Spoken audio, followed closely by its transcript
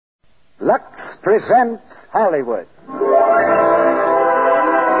Lux presents Hollywood.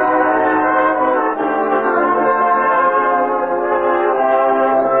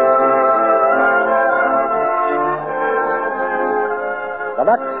 The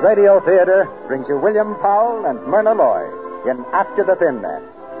Lux Radio Theater brings you William Powell and Myrna in After the Thin Man.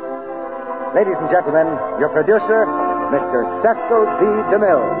 Ladies and gentlemen, your producer, Mr. Cecil B.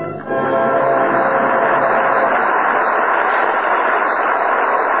 DeMille.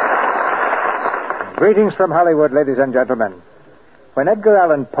 Greetings from Hollywood, ladies and gentlemen. When Edgar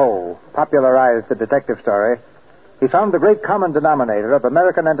Allan Poe popularized the detective story, he found the great common denominator of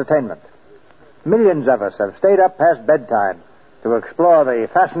American entertainment. Millions of us have stayed up past bedtime to explore the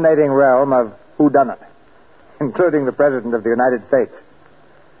fascinating realm of whodunit, including the President of the United States.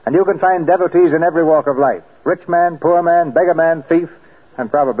 And you can find devotees in every walk of life. Rich man, poor man, beggar man, thief,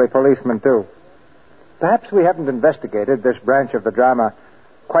 and probably policeman, too. Perhaps we haven't investigated this branch of the drama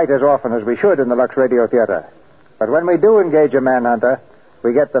quite as often as we should in the Lux Radio Theater. But when we do engage a manhunter,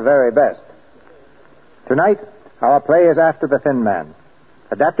 we get the very best. Tonight, our play is After the Thin Man,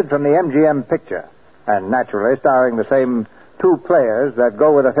 adapted from the MGM picture, and naturally starring the same two players that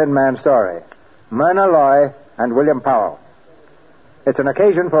go with a Thin Man story, Myrna and William Powell. It's an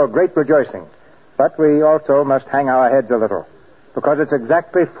occasion for great rejoicing, but we also must hang our heads a little, because it's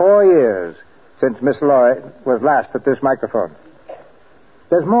exactly 4 years since Miss Loy was last at this microphone.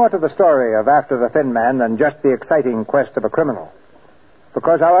 There's more to the story of After the Thin Man than just the exciting quest of a criminal,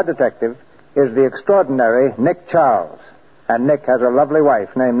 because our detective is the extraordinary Nick Charles, and Nick has a lovely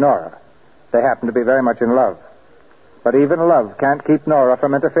wife named Nora. They happen to be very much in love. But even love can't keep Nora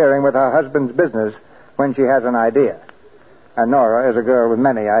from interfering with her husband's business when she has an idea. And Nora is a girl with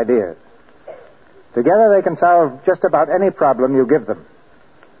many ideas. Together they can solve just about any problem you give them.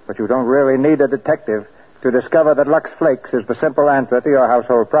 But you don't really need a detective to discover that Lux Flakes is the simple answer to your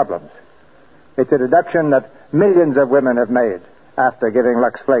household problems. It's a deduction that millions of women have made after giving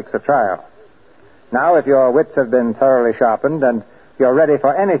Lux Flakes a trial. Now, if your wits have been thoroughly sharpened and you're ready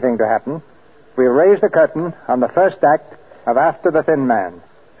for anything to happen, we'll raise the curtain on the first act of After the Thin Man,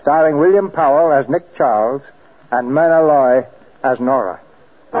 starring William Powell as Nick Charles and Myrna Loy as Nora.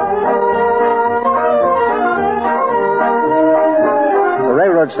 The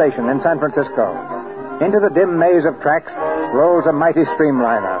railroad station in San Francisco. Into the dim maze of tracks rolls a mighty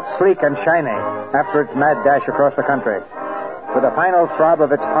streamliner, sleek and shiny after its mad dash across the country. With a final throb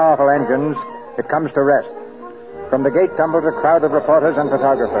of its powerful engines, it comes to rest. From the gate tumbles a crowd of reporters and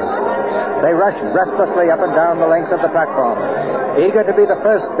photographers. They rush breathlessly up and down the length of the platform, eager to be the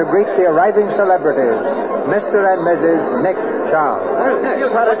first to greet the arriving celebrities, Mr. and Mrs. Nick Charles. Where's Nick?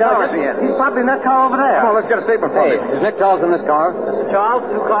 What car is he in? He's probably in that car over there. Come on, let's get a statement from him. Is Nick Charles in this car? Charles,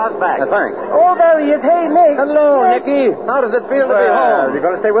 2 cars back. Thanks. Oh, there he is. Hey, Nick. Hello, Nicky. How does it feel to be home? You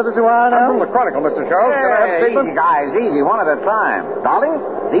going to stay with us a while now? I'm from the Chronicle, Mr. Charles. Can I have a statement? Easy, guys, easy. One at a time. Darling,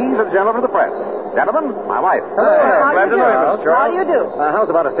 these are the gentlemen of the press. Gentlemen, my wife. Hello. Glad to know you, Mr. Charles. How do you do?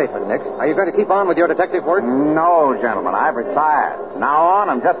 How's about a statement, Nick? Are you going to keep on with your detective work? No, gentlemen, I've retired. Now on,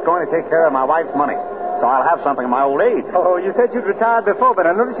 I'm just going to take care of my wife's money. So I'll have something in my old age. Oh, you said you'd retired before, but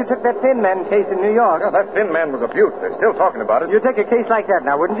I noticed you took that Thin Man case in New York. Yeah, that Thin Man was a beaut. They're still talking about it. You'd take a case like that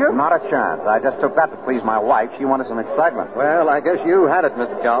now, wouldn't you? Not a chance. I just took that to please my wife. She wanted some excitement. Well, I guess you had it,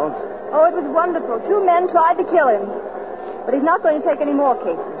 Mr. Charles. Oh, it was wonderful. 2 men tried to kill him. But he's not going to take any more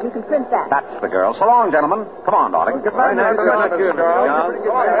cases. You can print that. That's the girl. So long, gentlemen. Come on, darling. Goodbye, Nice to meet you, Charles.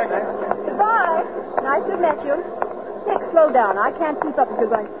 Goodbye. Nice to have met you. Nick, slow down. I can't keep up if you're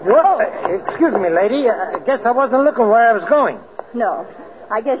going. What? Excuse me, lady. I guess I wasn't looking where I was going. No,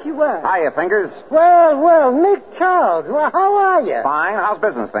 I guess you weren't. Hiya, Fingers. Well, Nick Charles. Well, how are you? Fine. How's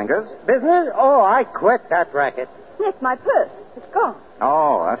business, Fingers? Business? Oh, I quit that racket. Nick, my purse. It's gone.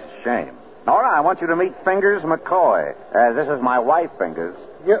 Oh, that's a shame. Nora, I want you to meet Fingers McCoy. This is my wife, Fingers.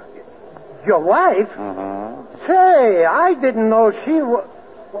 Your wife? Mm-hmm. Say, I didn't know she was...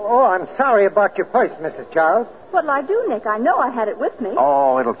 Oh, I'm sorry about your purse, Mrs. Charles. What'll I do, Nick? I know I had it with me.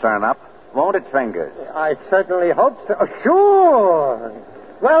 Oh, it'll turn up. Won't it, Fingers? I certainly hope so. Sure.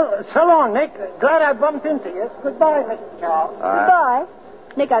 Well, so long, Nick. Glad I bumped into you. Goodbye, Mrs. Charles. Goodbye.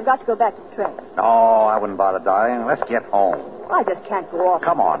 Nick, I've got to go back to the train. Oh, I wouldn't bother, darling. Let's get home. I just can't go off.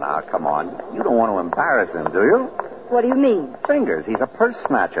 Come on now, come on. You don't want to embarrass him, do you? What do you mean? Fingers, he's a purse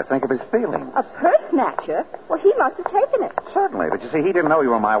snatcher. Think of his feelings. A purse snatcher? Well, he must have taken it. Certainly, but you see, he didn't know you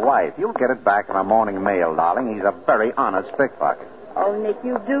were my wife. You'll get it back in a morning mail, darling. He's a very honest pickpocket. Oh, Nick,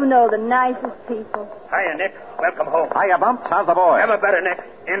 you do know the nicest people. Hiya, Nick. Welcome home. Hiya, Bumps. How's the boy? Never better, Nick.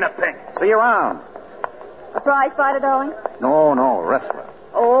 In the pink. See you around. A prize fighter, darling? No, wrestler.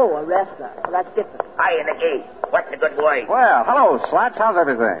 Oh, a wrestler. Well, that's different. Hiya, Nicky. What's the good word? Well, hello, Slats. How's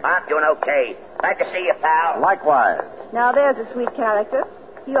everything? I'm doing okay. Glad to see you, pal. Likewise. Now, there's a sweet character.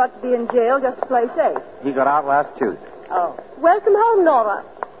 He ought to be in jail just to play safe. He got out last Tuesday. Oh. Welcome home, Nora.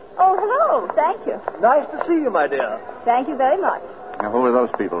 Oh, hello. Thank you. Nice to see you, my dear. Thank you very much. Now, who are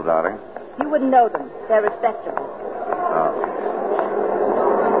those people, darling? You wouldn't know them. They're respectable. Oh.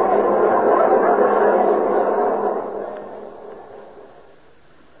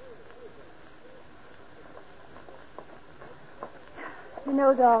 You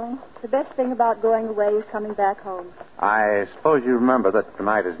know, darling, the best thing about going away is coming back home. I suppose you remember that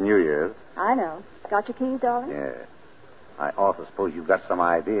tonight is New Year's. I know. Got your keys, darling? Yeah. I also suppose you've got some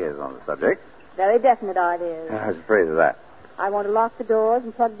ideas on the subject. Very definite ideas. I was afraid of that. I want to lock the doors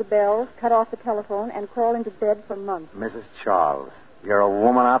and plug the bells, cut off the telephone, and crawl into bed for months. Mrs. Charles, you're a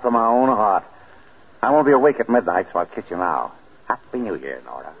woman after my own heart. I won't be awake at midnight, so I'll kiss you now. Happy New Year,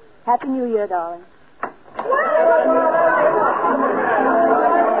 Nora. Happy New Year, darling.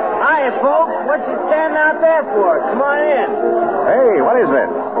 Hiya, folks. What you standing out there for? Come on in. Hey, what is this?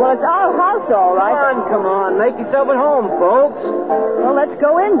 Well, it's our house, all right. Come on. Make yourself at home, folks. Well, let's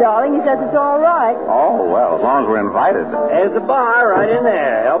go in, darling. He says it's all right. Oh, well, as long as we're invited. There's the bar right in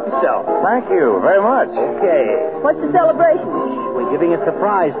there. Help yourself. Thank you very much. Okay. What's the celebration? We're giving a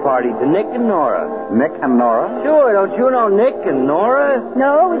surprise party to Nick and Nora. Nick and Nora? Sure, don't you know Nick and Nora?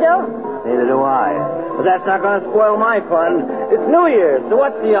 No, we don't. Neither do I. But that's not going to spoil my fun. It's New Year's, so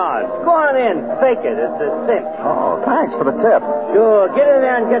what's the odds? Go on in. Fake it. It's a cinch. Oh, thanks for the tip. Sure. Get in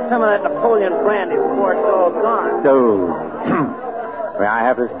there and get some of that Napoleon brandy before it's all gone. Oh. May I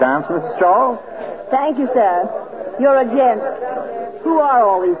have this dance, Mrs. Charles? Thank you, sir. You're a gent. Who are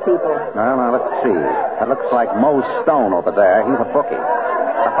all these people? Well, now, let's see. That looks like Mo Stone over there. He's a bookie.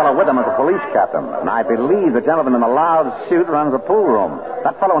 The fellow with him is a police captain. And I believe the gentleman in the loud suit runs a pool room.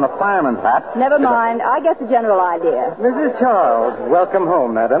 That fellow in the fireman's hat... Never mind. I get the general idea. Mrs. Charles, welcome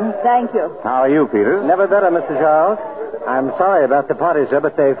home, madam. Thank you. How are you, Peters? Never better, Mr. Charles. I'm sorry about the party, sir,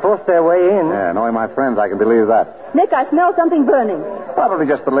 but they forced their way in. Yeah, knowing my friends, I can believe that. Nick, I smell something burning. Probably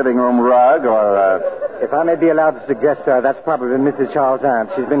just the living room rug or, If I may be allowed to suggest, sir, that's probably Mrs. Charles' aunt.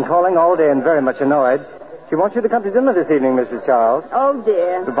 She's been calling all day and very much annoyed. She wants you to come to dinner this evening, Mrs. Charles. Oh,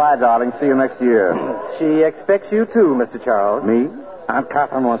 dear. Goodbye, darling. See you next year. She expects you too, Mr. Charles. Me? Aunt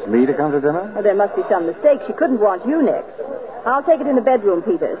Catherine wants me to come to dinner? Well, there must be some mistake. She couldn't want you, Nick. I'll take it in the bedroom,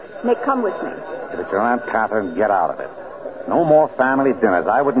 Peters. Nick, come with me. If it's your Aunt Catherine, get out of it. No more family dinners.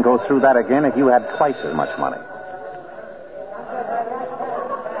 I wouldn't go through that again if you had twice as much money.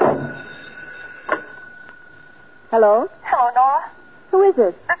 Hello? Hello, Nora. Who is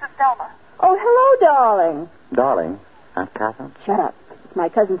this? This is Selma. Oh, hello, darling. Darling, Aunt Catherine? Shut up. It's my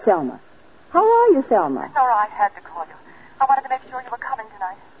cousin Selma. How are you, Selma? Nora, I had to call you. I wanted to make sure you were coming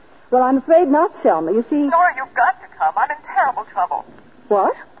tonight. Well, I'm afraid not, Selma. You see... Nora, you've got to come. I'm in terrible trouble.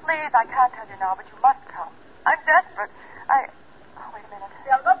 What? Please, I can't tell you now, but you must come. I'm desperate. Oh, wait a minute.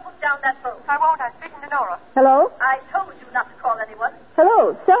 Selma, put down that phone. I won't. I'm speaking to Nora. Hello? I told you not to call anyone.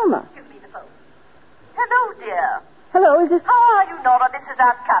 Hello, Selma. Give me the phone. Hello, dear. Hello, is this... How are you, Nora? This is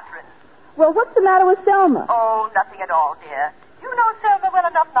Aunt Catherine. Well, what's the matter with Selma? Oh, nothing at all, dear. You know Selma well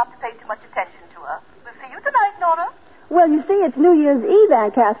enough not to pay too much attention to her. We'll see you tonight, Nora. Well, you see, it's New Year's Eve,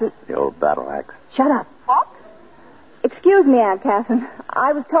 Aunt Catherine. The old battle axe. Shut up. What? Excuse me, Aunt Catherine.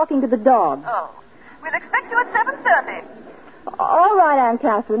 I was talking to the dog. Oh. We'll expect you at 7:30. All right, Aunt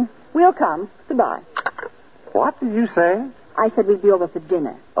Catherine. We'll come. Goodbye. What did you say? I said we'd be over for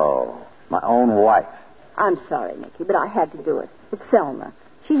dinner. Oh, my own wife. I'm sorry, Nicky, but I had to do it. It's Selma.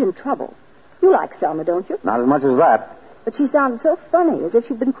 She's in trouble. You like Selma, don't you? Not as much as that. But she sounded so funny, as if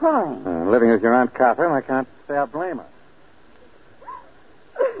she'd been crying. Living with your Aunt Catherine, I can't say I blame her.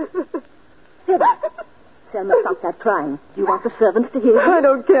 Selma, stop that crying. Do you want the servants to hear you? I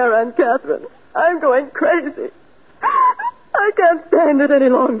don't care, Aunt Catherine. I'm going crazy. I can't stand it any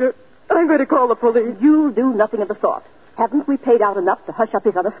longer. I'm going to call the police. You'll do nothing of the sort. Haven't we paid out enough to hush up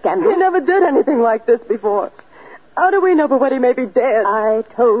his other scandals? He never did anything like this before. How do we know but what he may be dead? I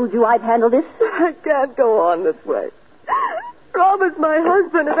told you I'd handle this. I can't go on this way. Robert's my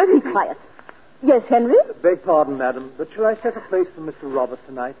husband, and Be quiet. Yes, Henry? Beg pardon, madam, but shall I set a place for Mr. Robert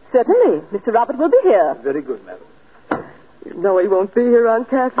tonight? Certainly. Mr. Robert will be here. Very good, madam. You know he won't be here, Aunt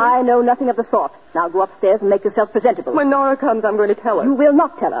Catherine. I know nothing of the sort. Now go upstairs and make yourself presentable. When Nora comes, I'm going to tell her. You will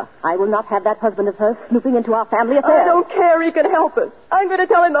not tell her. I will not have that husband of hers snooping into our family affairs. I don't care. He can help us. I'm going to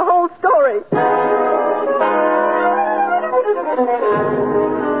tell him the whole story.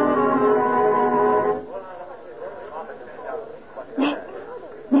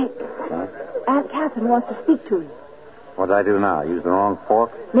 Nick. Aunt Catherine wants to speak to you. What did I do now? Use the wrong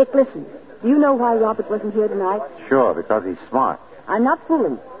fork? Nick, listen. Do you know why Robert wasn't here tonight? Sure, because he's smart. I'm not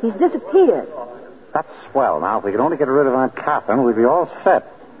fooling. He's disappeared. That's swell. Now, if we could only get rid of Aunt Catherine, we'd be all set.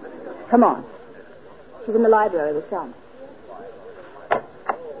 Come on. She's in the library with Selma.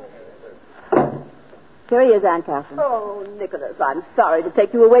 Here he is, Aunt Catherine. Oh, Nicholas, I'm sorry to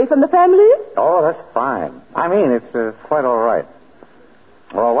take you away from the family. Oh, that's fine. I mean, it's quite all right.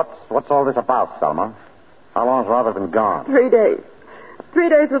 Well, what's all this about, Selma? How long's Robert been gone? 3 days. 3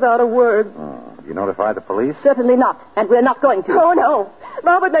 days without a word. You notified the police? Certainly not, and we're not going to. Oh, no.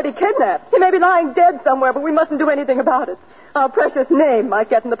 Robert may be kidnapped. He may be lying dead somewhere, but we mustn't do anything about it. Our precious name might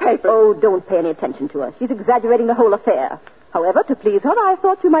get in the paper. Oh, don't pay any attention to her. She's exaggerating the whole affair. However, to please her, I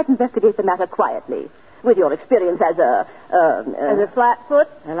thought you might investigate the matter quietly. With your experience as a flatfoot.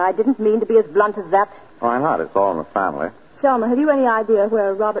 And I didn't mean to be as blunt as that. Why not? It's all in the family. Selma, have you any idea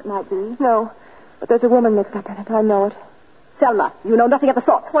where Robert might be? No, but there's a woman mixed up in it. I know it. Selma, you know nothing of the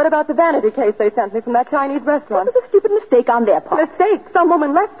sort. What about the vanity case they sent me from that Chinese restaurant? It was a stupid mistake on their part. Mistake? Some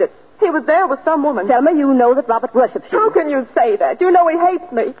woman left it. He was there with some woman. Selma, you know that Robert worships you. How can you say that? You know he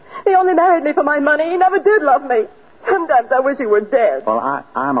hates me. He only married me for my money. He never did love me. Sometimes I wish he were dead. Well,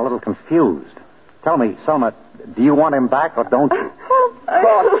 I'm a little confused. Tell me, Selma, do you want him back or don't you? Of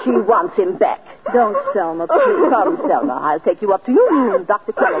course she wants him back. Don't, Selma. Please come, Selma. I'll take you up to you.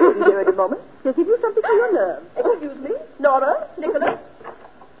 Dr. Keller will be here in a moment. He'll give you something for your nerves. Excuse me? Nora? Nicholas?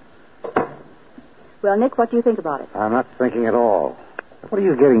 Well, Nick, what do you think about it? I'm not thinking at all. What are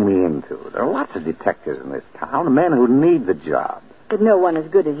you getting me into? There are lots of detectives in this town, men who need the job. But no one as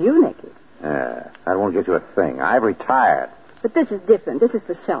good as you, Nicky. That won't get you a thing. I've retired. But this is different. This is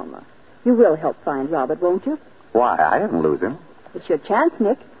for Selma. You will help find Robert, won't you? Why? I didn't lose him. It's your chance,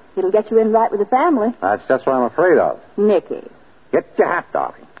 Nick. It'll get you in right with the family. That's just what I'm afraid of. Nicky. Get your hat,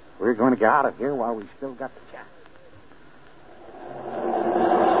 darling. We're going to get out of here while we still got the chance.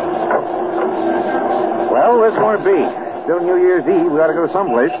 Well, where's it going to be? Still New Year's Eve. We ought to go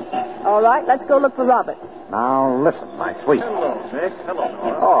someplace. All right, let's go look for Robert. Now, listen, my sweet. Hello, Nick. Hello,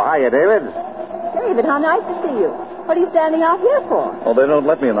 Nora. Oh, hiya, David. David, how nice to see you. What are you standing out here for? Oh, they don't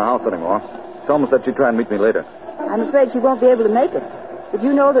let me in the house anymore. Selma said she'd try and meet me later. I'm afraid she won't be able to make it. Did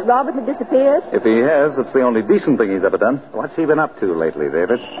you know that Robert had disappeared? If he has, it's the only decent thing he's ever done. What's he been up to lately,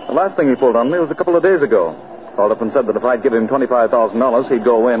 David? The last thing he pulled on me was a couple of days ago. Called up and said that if I'd give him $25,000, he'd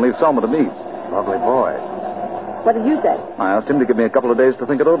go away and leave Selma to me. Lovely boy. What did you say? I asked him to give me a couple of days to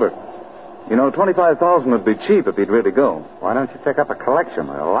think it over. You know, $25,000 would be cheap if he'd really go. Why don't you take up a collection?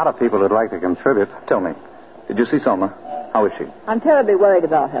 There are a lot of people who'd like to contribute. Tell me, did you see Selma? How is she? I'm terribly worried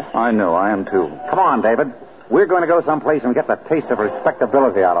about her. I know, I am too. Come on, David. We're going to go someplace and get the taste of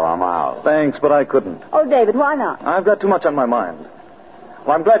respectability out of our mouths. Thanks, but I couldn't. Oh, David, why not? I've got too much on my mind.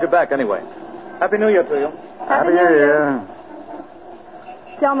 Well, I'm glad you're back anyway. Happy New Year to you. Happy New Year.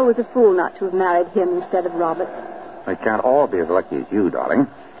 Selma was a fool not to have married him instead of Robert. We can't all be as lucky as you, darling.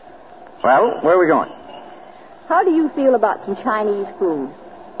 Well, where are we going? How do you feel about some Chinese food?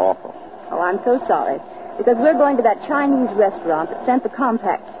 Awful. Oh, I'm so sorry. Because we're going to that Chinese restaurant that sent the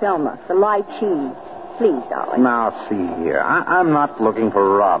compact to Selma, the Lai Chi. Please, darling. Now, see here. I'm not looking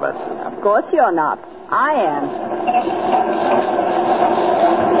for Robert. Of course you're not. I am.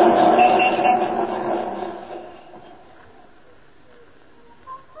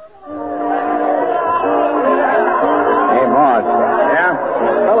 Hey, Mark. Yeah?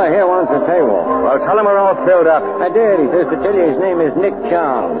 Fella here wants a table. Well, tell him we're all filled up. I did. He says to tell you his name is Nick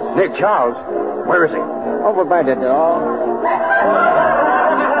Charles. Nick Charles? Where is he? Over by the door.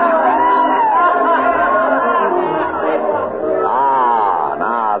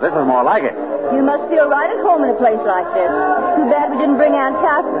 This is more like it. You must feel right at home in a place like this. Too bad we didn't bring Aunt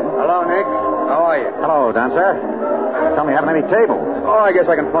Catherine. Hello, Nick. How are you? Hello, dancer. Tell me, haven't any tables? Oh, I guess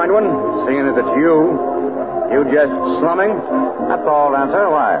I can find one, seeing as it's you. You just slumming? That's all,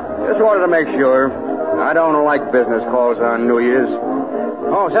 dancer. Why? Just wanted to make sure. I don't like business calls on New Year's.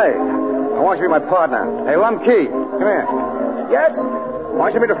 Oh, say, I want you to be my partner. Hey, Lumkey, come here. Yes? I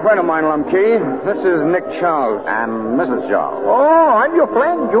want you to meet a friend of mine, Lumkey. This is Nick Charles. And Mrs. Charles. Oh, I'm your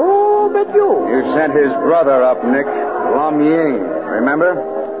friend. You bet you. You sent his brother up, Nick. Lam Ying. Remember?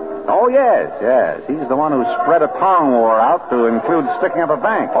 Oh, yes. He's the one who spread a tongue war out to include sticking up a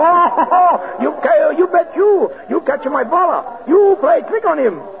bank. Oh, you bet you. You catch my baller. You play trick on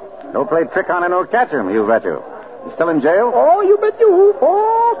him. No play trick on him, no catch him, you bet you. You still in jail? Oh, you bet you. 4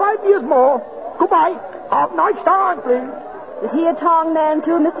 or 5 years more. Goodbye. Have a nice time, please. Is he a Tong man,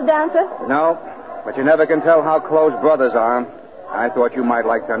 too, Mr. Dancer? No, but you never can tell how close brothers are. I thought you might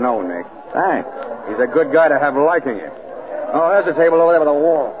like to know, Nick. Thanks. He's a good guy to have liking you. Oh, there's a table over there by the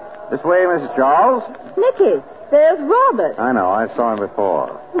wall. This way, Mrs. Charles. Nicky, There's Robert. I know. I saw him before.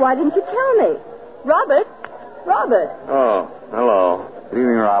 Why didn't you tell me? Robert? Robert. Oh, hello. Good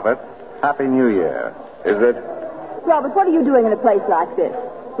evening, Robert. Happy New Year. Is it? Robert, what are you doing in a place like this?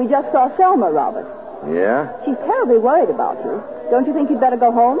 We just saw Selma, Robert. Yeah? She's terribly worried about you. Don't you think you'd better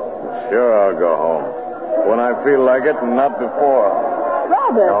go home? Sure, I'll go home. When I feel like it, and not before.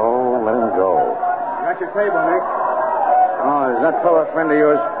 Robert. Oh, let him go. Got your table, Nick. Oh, is that fellow a friend of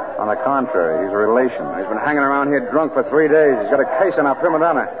yours? On the contrary, he's a relation. He's been hanging around here drunk for 3 days. He's got a case on our prima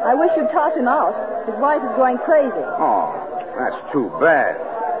donna. I wish you'd toss him out. His wife is going crazy. Oh, that's too bad.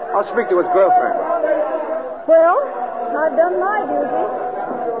 I'll speak to his girlfriend. Well, I've done my duty.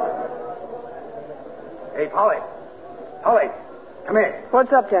 Hey, Polly. Polly, come here.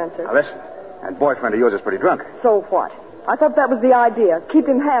 What's up, Dancer? Now, listen. That boyfriend of yours is pretty drunk. So what? I thought that was the idea. Keep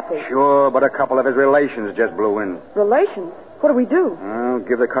him happy. Sure, but a couple of his relations just blew in. Relations? What do we do? Well,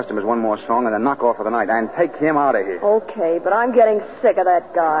 give the customers one more song and then knock off for the night and take him out of here. Okay, but I'm getting sick of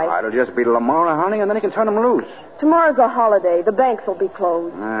that guy. It'll just be Lamar, honey, and then he can turn him loose. Tomorrow's a holiday. The banks will be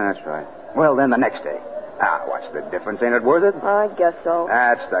closed. That's right. Well, then the next day. What's the difference? Ain't it worth it? I guess so.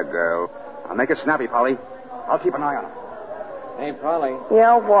 That's the girl. I'll make it snappy, Polly. I'll keep an eye on her. Hey, Polly,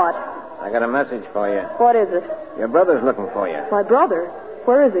 Yeah, what? I got a message for you. What is it? Your brother's looking for you. My brother?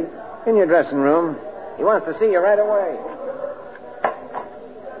 Where is he? In your dressing room. He wants to see you right away.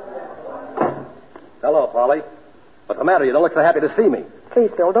 Hello, Polly. What's the matter? You don't look so happy to see me.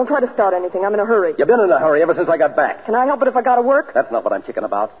 Please, Phil, don't try to start anything. I'm in a hurry. You've been in a hurry ever since I got back. Can I help it if I gotta work? That's not what I'm kicking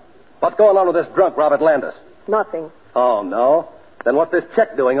about. What's going on with this drunk Robert Landis? Nothing. Oh, no? Then what's this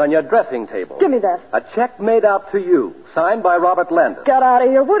check doing on your dressing table? Give me that. A check made out to you, signed by Robert Landis. Get out of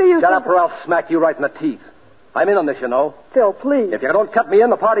here. What are you... Shut up or I'll smack you right in the teeth. I'm in on this, you know. Phil, please. If you don't cut me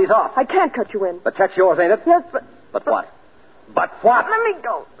in, the party's off. I can't cut you in. The check's yours, ain't it? Yes, but... But what? But what? Let me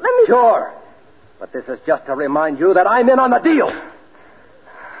go. Let me... Sure. But this is just to remind you that I'm in on the deal.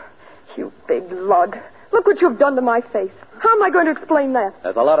 You big lug. Look what you've done to my face. How am I going to explain that?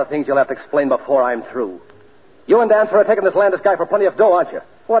 There's a lot of things you'll have to explain before I'm through. You and Dancer are taking this Landis guy for plenty of dough, aren't you?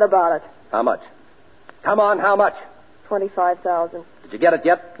 What about it? How much? Come on, how much? 25,000. Did you get it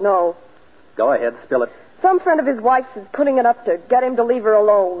yet? No. Go ahead, spill it. Some friend of his wife's is putting it up to get him to leave her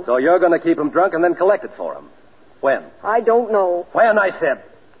alone. So you're going to keep him drunk and then collect it for him. When? I don't know. When, I said.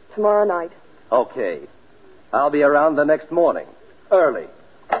 Tomorrow night. Okay. I'll be around the next morning. Early.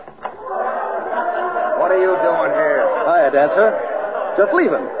 What are you doing here? Hiya, Dancer. Just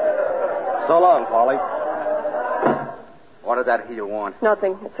leaving. So long, Polly. What did that heel want?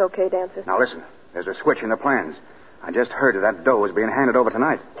 Nothing. It's okay, Dancer. Now, listen. There's a switch in the plans. I just heard that dough is being handed over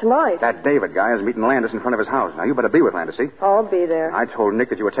tonight. Tonight? That David guy is meeting Landis in front of his house. Now, you better be with Landis, see? I'll be there. I told Nick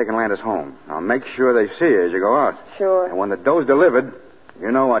that you were taking Landis home. Now, make sure they see you as you go out. Sure. And when the dough's delivered,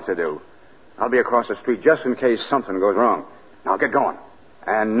 you know what to do. I'll be across the street just in case something goes wrong. Now, get going.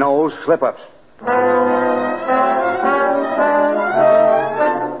 And no slip-ups.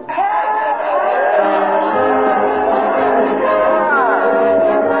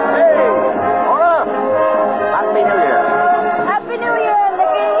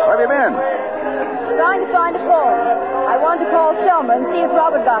 Selma and see if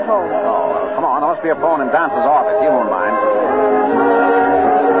Robert got home. Oh, well, come on. There must be a phone in Dancer's office. He won't mind.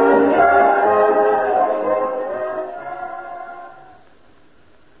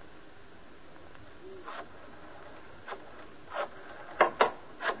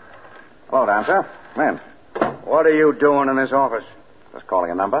 Hello, Dancer. Come in. What are you doing in this office? Just calling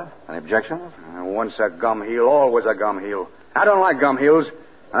a number. Any objections? Once a gum heel, always a gum heel. I don't like gum heels.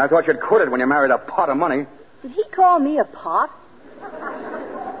 And I thought you'd quit it when you married a pot of money. Did he call me a pot?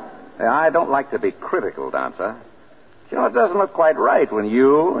 I don't like to be critical, Dancer. You know, it doesn't look quite right when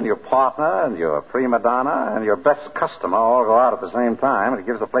you and your partner and your prima donna and your best customer all go out at the same time. It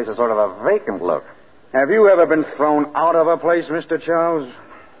gives the place a sort of a vacant look. Have you ever been thrown out of a place, Mr. Charles?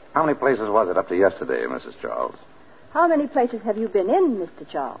 How many places was it up to yesterday, Mrs. Charles? How many places have you been in, Mr.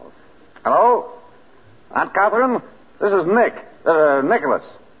 Charles? Hello? Aunt Catherine? This is Nick. Nicholas.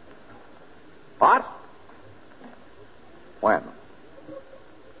 What? When?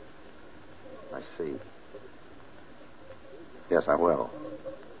 I see. Yes, I will.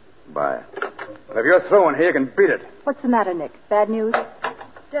 Bye. Well, if you're through in here, you can beat it. What's the matter, Nick? Bad news?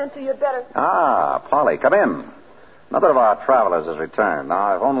 Dancer, you'd better... Ah, Polly, come in. Another of our travelers has returned.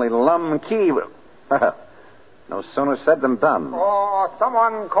 Now, if only Lum Key... No sooner said than done. Oh,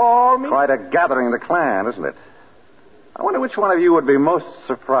 someone call me? Quite a gathering of the clan, isn't it? I wonder which one of you would be most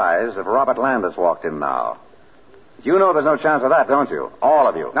surprised if Robert Landis walked in now. You know there's no chance of that, don't you? All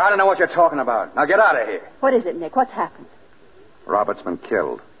of you. Now, I don't know what you're talking about. Now, get out of here. What is it, Nick? What's happened? Robert's been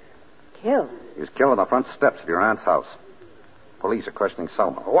killed. Killed? He was killed on the front steps of your aunt's house. Police are questioning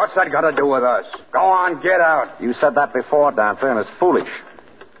Selma. What's that got to do with us? Go on, get out. You said that before, Dancer, and it's foolish.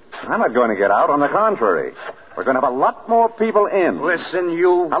 I'm not going to get out. On the contrary. We're going to have a lot more people in. Listen,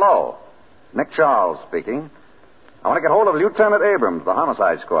 you... Hello. Nick Charles speaking. I want to get hold of Lieutenant Abrams, the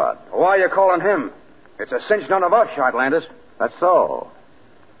homicide squad. Why are you calling him? It's a cinch none of us shot Landis. That's so.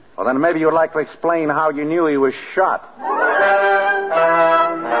 Well, then maybe you'd like to explain how you knew he was shot.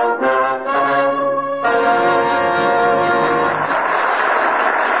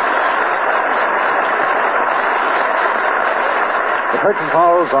 The curtain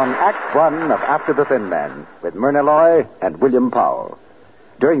falls on Act One of After the Thin Man with Myrna Loy and William Powell.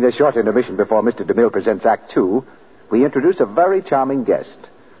 During this short intermission before Mr. DeMille presents Act Two, we introduce a very charming guest.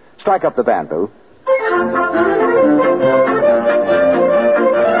 Strike up the band, Boo.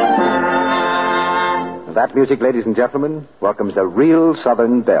 That music, ladies and gentlemen, welcomes a real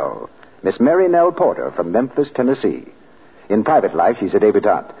Southern belle, Miss Mary Nell Porter from Memphis, Tennessee. In private life, she's a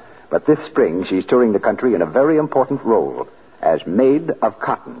debutante, but this spring she's touring the country in a very important role as Maid of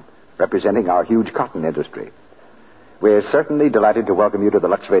Cotton, representing our huge cotton industry. We're certainly delighted to welcome you to the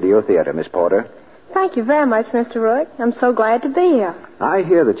Lux Radio Theater, Miss Porter. Thank you very much, Mr. Rourke. I'm so glad to be here. I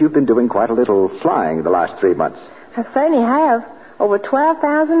hear that you've been doing quite a little flying the last 3 months. I certainly have. Over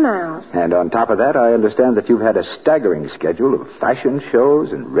 12,000 miles. And on top of that, I understand that you've had a staggering schedule of fashion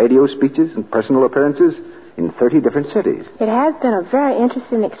shows and radio speeches and personal appearances in 30 different cities. It has been a very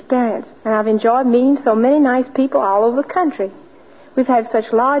interesting experience, and I've enjoyed meeting so many nice people all over the country. We've had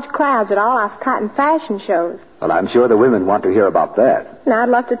such large crowds at all our cotton fashion shows. Well, I'm sure the women want to hear about that. And I'd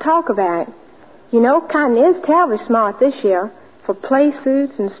love to talk about it. You know, cotton is terribly smart this year for play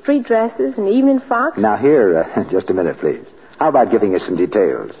suits and street dresses and evening frocks. Now, here, just a minute, please. How about giving us some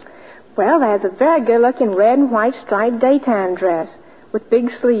details? Well, there's a very good-looking red and white striped daytime dress with big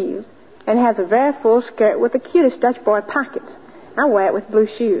sleeves and has a very full skirt with the cutest Dutch boy pockets. I wear it with blue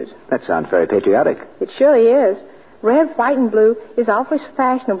shoes. That sounds very patriotic. It surely is. Red, white, and blue is awfully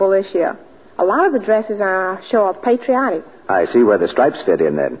fashionable this year. A lot of the dresses on our show are patriotic. I see where the stripes fit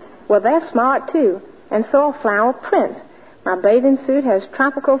in, then. Well, they're smart, too, and so are flower prints. My bathing suit has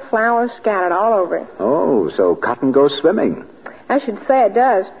tropical flowers scattered all over it. Oh, so cotton goes swimming. I should say it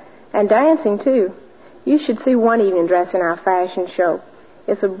does. And dancing, too. You should see one evening dress in our fashion show.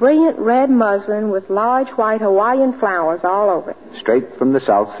 It's a brilliant red muslin with large white Hawaiian flowers all over it. Straight from the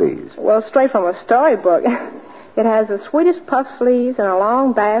South Seas. Well, straight from a storybook. It has the sweetest puff sleeves and a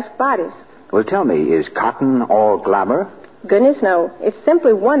long basque bodice. Well, tell me, is cotton all glamour? Goodness, no. It's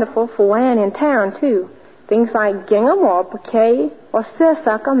simply wonderful for wearing in town, too. Things like gingham or piquet or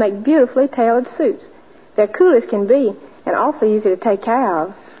seersucker make beautifully tailored suits. They're cool as can be and awfully easy to take care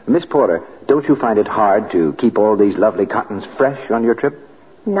of. Miss Porter, don't you find it hard to keep all these lovely cottons fresh on your trip?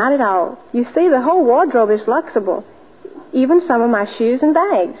 Not at all. You see, the whole wardrobe is flexible. Even some of my shoes and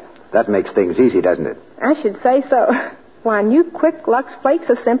bags. That makes things easy, doesn't it? I should say so. Why, new Quick Lux Flakes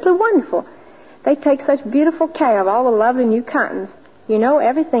are simply wonderful. They take such beautiful care of all the lovely new cottons. You know,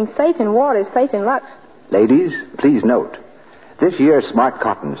 everything safe in water is safe in Lux. Ladies, please note, this year's smart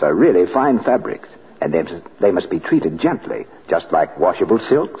cottons are really fine fabrics, and they must be treated gently, just like washable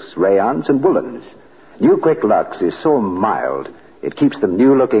silks, rayons, and woolens. New Quick Lux is so mild, it keeps them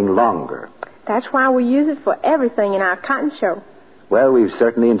new-looking longer. That's why we use it for everything in our cotton show. Well, we've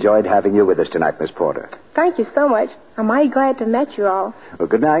certainly enjoyed having you with us tonight, Miss Porter. Thank you so much. I'm mighty glad to meet you all. Well,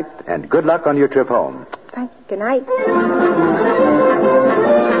 good night, and good luck on your trip home. Thank you. Good night.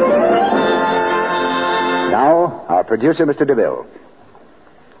 Now, our producer, Mr. DeVille.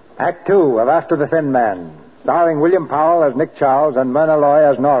 Act Two of After the Thin Man, starring William Powell as Nick Charles and Myrna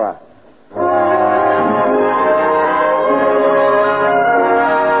Loy as Nora.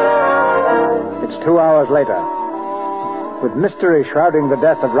 It's 2 hours later. With mystery shrouding the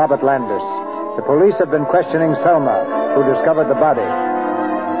death of Robert Landis, the police have been questioning Selma, who discovered the body.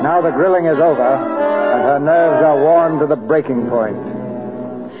 Now the grilling is over, and her nerves are worn to the breaking point.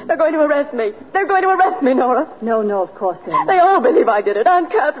 They're going to arrest me. They're going to arrest me, Nora. No, of course they don't. They all believe I did it.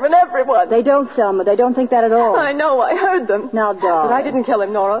 Aunt Catherine, everyone. They don't, Selma. They don't think that at all. I know. I heard them. Now, darling. But I didn't kill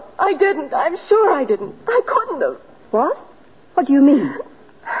him, Nora. I didn't. I'm sure I didn't. I couldn't have. What? What do you mean?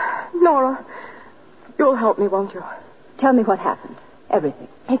 Nora, you'll help me, won't you? Tell me what happened. Everything.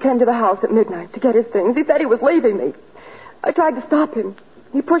 He came to the house at midnight to get his things. He said he was leaving me. I tried to stop him.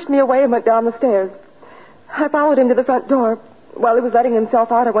 He pushed me away and went down the stairs. I followed him to the front door. While he was letting himself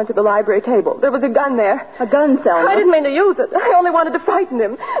out, I went to the library table. There was a gun there. A gun, Selma? I didn't mean to use it. I only wanted to frighten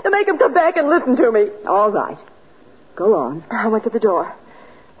him, to make him come back and listen to me. All right. Go on. I went to the door.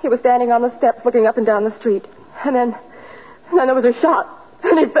 He was standing on the steps looking up and down the street. And then there was a shot,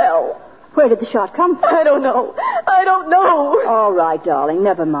 and he fell. Where did the shot come from? I don't know. All right, darling,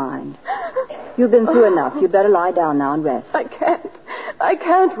 never mind. You've been through enough. You'd better lie down now and rest. I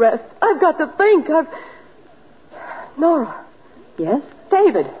can't rest. I've got to think. Nora. Yes?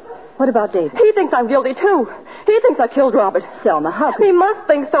 David. What about David? He thinks I'm guilty, too. He thinks I killed Robert. Selma, how could... He must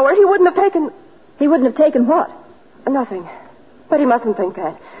think so, or he wouldn't have taken... He wouldn't have taken what? Nothing. But he mustn't think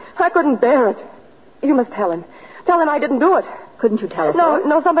that. I couldn't bear it. You must tell him. Tell him I didn't do it. Couldn't you tell him?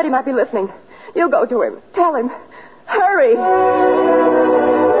 No, somebody might be listening. You go to him. Tell him. Hurry.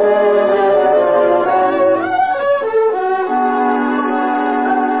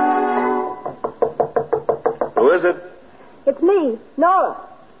 Who is it? It's me, Nora.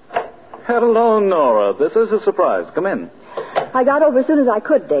 Hello, Nora. This is a surprise. Come in. I got over as soon as I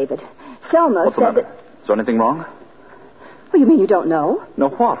could, David. Selma What's the said matter? that... Is there anything wrong? Well, you mean you don't know? No,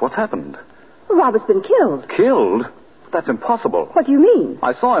 what? What's happened? Robert's been killed. Killed? That's impossible. What do you mean?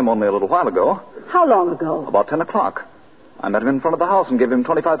 I saw him only a little while ago. How long ago? About 10 o'clock. I met him in front of the house and gave him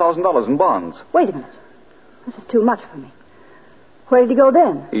 $25,000 in bonds. Wait a minute. This is too much for me. Where did he go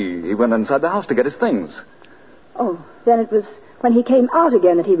then? He went inside the house to get his things. Oh, then it was when he came out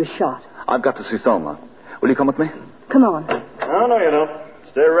again that he was shot. I've got to see Selma. Will you come with me? Come on. Oh, no, you don't.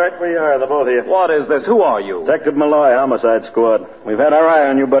 Stay right where you are, the both of you. What is this? Who are you? Detective Malloy, Homicide Squad. We've had our eye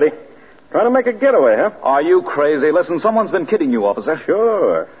on you, buddy. Trying to make a getaway, huh? Are you crazy? Listen, someone's been kidding you, officer.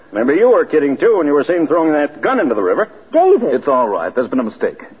 Sure. Remember, you were kidding, too, when you were seen throwing that gun into the river. David. It's all right. There's been a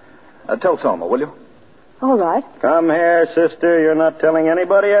mistake. Tell Selma, will you? All right. Come here, sister. You're not telling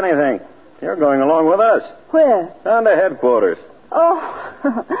anybody anything. You're going along with us. Where? Down to headquarters.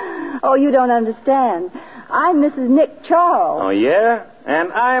 Oh, oh, you don't understand. I'm Mrs. Nick Charles. Oh, yeah?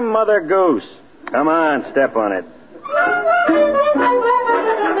 And I'm Mother Goose. Come on, step on it.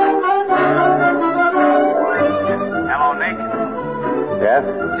 Hello, Nick. Yes?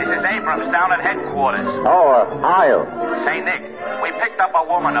 This is Abrams down at headquarters. Oh, how are you? Say, Nick, we picked up a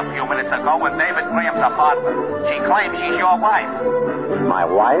woman a few minutes ago in David Graham's apartment. She claims she's your wife. My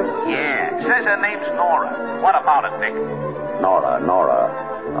wife? Yeah, says her name's Nora. What about it, Nick? Nora.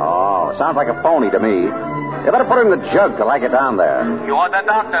 Oh, sounds like a phony to me. You better put her in the jug till I get down there. You're the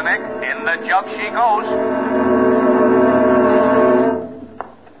doctor, Nick. In the jug she goes.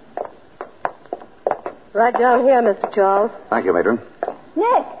 Right down here, Mr. Charles. Thank you, Matron.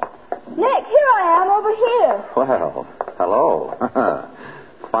 Nick, here I am over here. Well, hello.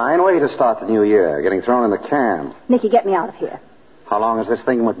 Fine way to start the new year, getting thrown in the can. Nicky, get me out of here. How long has this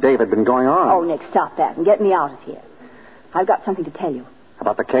thing with David been going on? Oh, Nick, stop that and get me out of here. I've got something to tell you.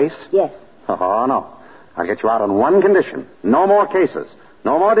 About the case? Yes. Oh, no. I'll get you out on one condition. No more cases.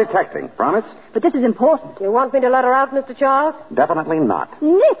 No more detecting. Promise? But this is important. You want me to let her out, Mr. Charles? Definitely not.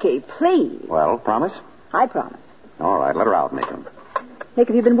 Nicky, please. Well, promise? I promise. All right, let her out, Matron. Nick,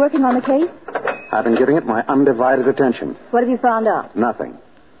 have you been working on the case? I've been giving it my undivided attention. What have you found out? Nothing.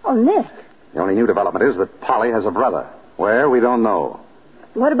 Oh, Nick. The only new development is that Polly has a brother. Where, we don't know.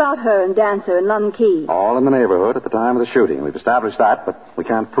 What about her and Dancer and Lum Key? All in the neighborhood at the time of the shooting. We've established that, but we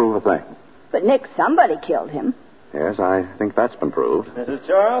can't prove a thing. But, Nick, somebody killed him. Yes, I think that's been proved. Mrs.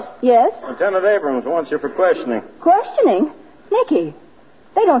 Charles? Yes? Lieutenant Abrams wants you for questioning. Questioning? Nicky,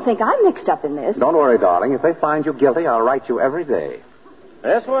 they don't think I'm mixed up in this. Don't worry, darling. If they find you guilty, I'll write you every day.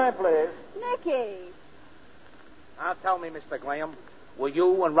 This way, please. Nicky. Now tell me, Mr. Graham, were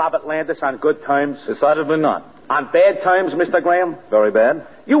you and Robert Landis on good terms? Decidedly not. On bad terms, Mr. Graham? Very bad.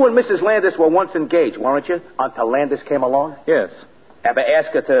 You and Mrs. Landis were once engaged, weren't you? Until Landis came along? Yes. Ever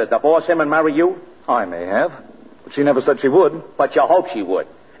ask her to divorce him and marry you? I may have. But she never said she would. But you hoped she would.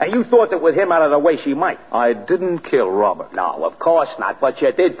 And you thought that with him out of the way, she might. I didn't kill Robert. No, of course not. But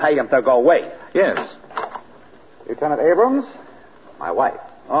you did pay him to go away. Yes. Lieutenant Abrams, my wife.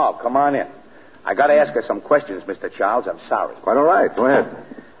 Oh, come on in. I got to ask her some questions, Mr. Charles. I'm sorry. Quite all right. Go ahead.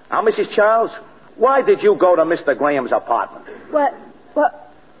 Now, Mrs. Charles, why did you go to Mr. Graham's apartment? What?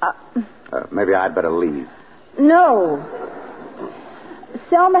 Maybe I'd better leave. No.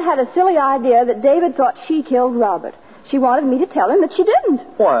 Selma had a silly idea that David thought she killed Robert. She wanted me to tell him that she didn't.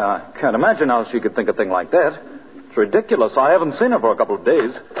 Why, I can't imagine how she could think a thing like that. It's ridiculous. I haven't seen her for a couple of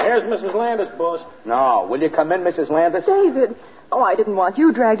days. Here's Mrs. Landis, boss. No. Will you come in, Mrs. Landis? David. Oh, I didn't want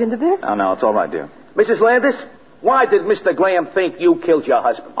you dragged into this. No, it's all right, dear. Mrs. Landis, why did Mr. Graham think you killed your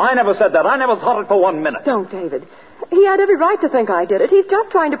husband? I never said that. I never thought it for 1 minute. Don't, David. He had every right to think I did it. He's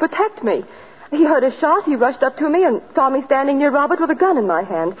just trying to protect me. He heard a shot. He rushed up to me and saw me standing near Robert with a gun in my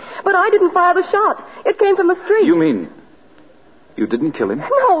hand. But I didn't fire the shot. It came from the street. You mean you didn't kill him?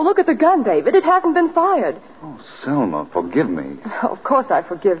 No, look at the gun, David. It hasn't been fired. Oh, Selma, forgive me. Oh, of course I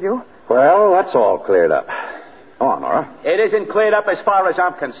forgive you. Well, that's all cleared up. Go on, Nora. It isn't cleared up as far as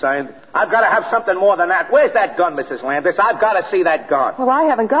I'm concerned. I've got to have something more than that. Where's that gun, Mrs. Landis? I've got to see that gun. Well, I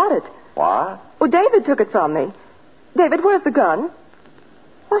haven't got it. What? Well, David took it from me. David, where's the gun?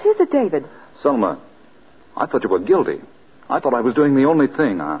 What is it, David? Selma, I thought you were guilty. I thought I was doing the only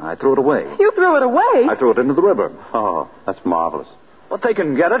thing. I threw it away. You threw it away? I threw it into the river. Oh, that's marvelous. Well, they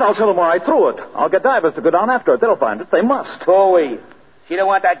can get it. I'll show them where I threw it. I'll get divers to go down after it. They'll find it. They must. Bowie. She don't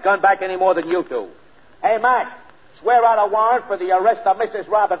want that gun back any more than you do. Hey, Mac, swear out a warrant for the arrest of Mrs.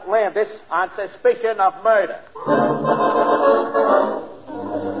 Robert Landis on suspicion of murder.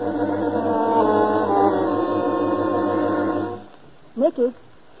 Nicky,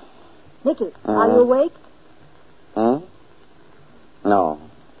 are you awake? No,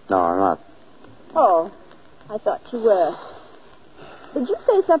 I'm not. Oh, I thought you were. Did you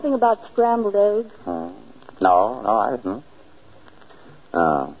say something about scrambled eggs? No, I didn't.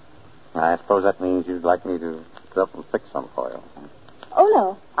 I suppose that means you'd like me to help and fix some for you. Oh,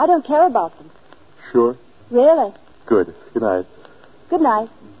 no, I don't care about them. Sure? Really? Good. Good night. Good night.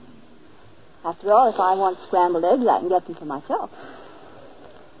 After all, if I want scrambled eggs, I can get them for myself.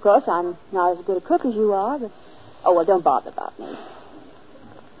 Of course, I'm not as good a cook as you are, but... Oh, well, don't bother about me.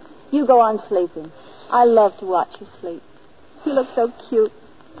 You go on sleeping. I love to watch you sleep. You look so cute.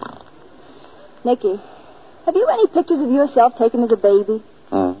 Nicky, have you any pictures of yourself taken as a baby?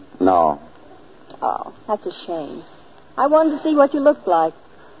 No. Oh, that's a shame. I wanted to see what you looked like.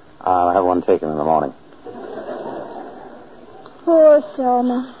 I'll have one taken in the morning. Poor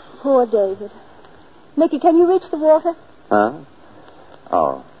Selma. Poor David. Nicky, can you reach the water? Huh?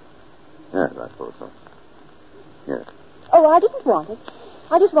 Oh. Yes, I suppose so. Yes. Oh, I didn't want it.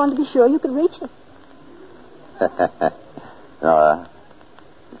 I just wanted to be sure you could reach it. Nora,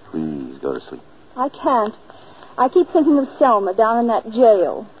 please go to sleep. I can't. I keep thinking of Selma down in that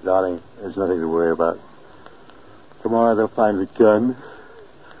jail. Darling, there's nothing to worry about. Tomorrow they'll find the gun.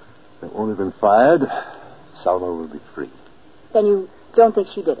 It won't have been fired. Selma will be free. Then you don't think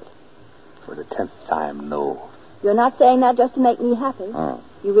she did it? For the 10th time, no. You're not saying that just to make me happy.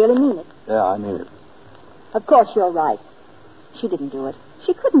 You really mean it? Yeah, I mean it. Of course you're right. She didn't do it.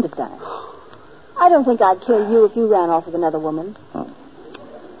 She couldn't have done it. I don't think I'd kill you if you ran off with another woman.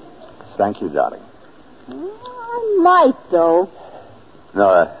 Thank you, darling. I might, though.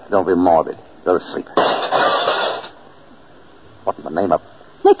 Nora, don't be morbid. Go to sleep. What in the name of...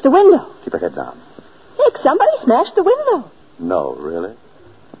 Nick, the window. Keep your head down. Nick, somebody smashed the window. No, really?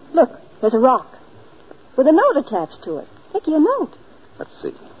 Look, there's a rock. With a note attached to it. Nicky, a note. Let's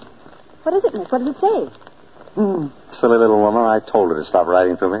see. What is it, Nick? What does it say? Silly little woman. I told her to stop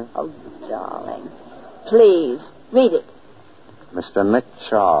writing to me. Oh, darling. Please, read it. Mr. Nick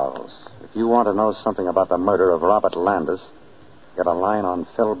Charles, if you want to know something about the murder of Robert Landis, get a line on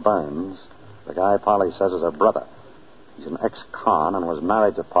Phil Burns, the guy Polly says is her brother. He's an ex-con and was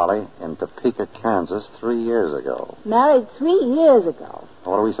married to Polly in Topeka, Kansas 3 years ago. Married 3 years ago?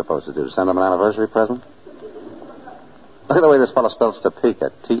 What are we supposed to do? Send him an anniversary present? Look at the way this fellow spells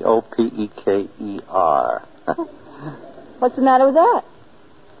Topeka. Topeker. What's the matter with that?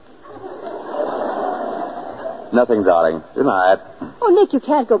 Nothing, darling. Good night. Oh, Nick, you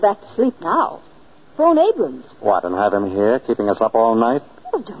can't go back to sleep now. Phone Abrams. What, and have him here keeping us up all night?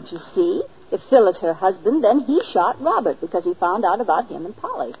 Well, don't you see? If Phil is her husband, then he shot Robert because he found out about him and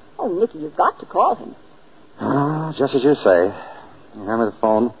Polly. Oh, Nicky, you've got to call him. Just as you say. Hand me the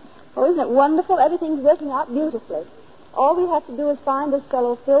phone. Oh, isn't it wonderful? Everything's working out beautifully. All we have to do is find this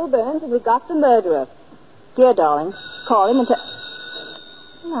fellow Phil Burns, and we've got the murderer. Here, darling, call him and tell...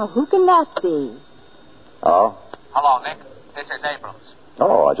 Now, who can that be? Oh? Hello, Nick. This is Abrams.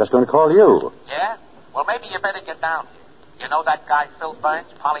 Oh, I was just going to call you. Yeah? Well, maybe you better get down here. You know that guy, Phil Burns,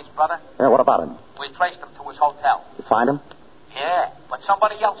 Polly's brother? Yeah, what about him? We traced him to his hotel. You find him? Yeah, but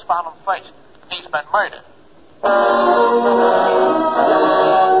somebody else found him first. He's been murdered.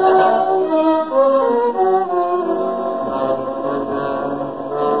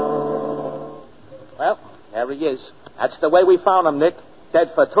 Well, there he is. That's the way we found him, Nick.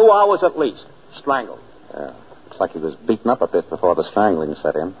 Dead for 2 hours at least. Strangled. Yeah. Looks like he was beaten up a bit before the strangling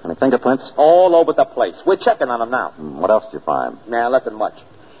set in. Any fingerprints? All over the place. We're checking on him now. What else did you find? Nah, nothing much.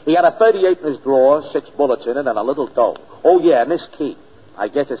 He had a .38 in his drawer, 6 bullets in it, and a little dough. Oh, yeah, and this key. I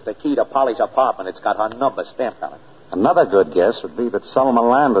guess it's the key to Polly's apartment. It's got her number stamped on it. Another good guess would be that Selma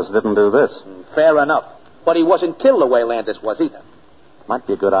Landis didn't do this. Fair enough. But he wasn't killed the way Landis was either. Might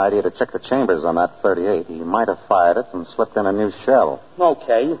be a good idea to check the chambers on that .38. He might have fired it and slipped in a new shell.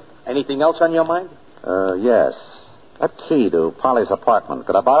 Okay. Anything else on your mind? Yes. That key to Polly's apartment.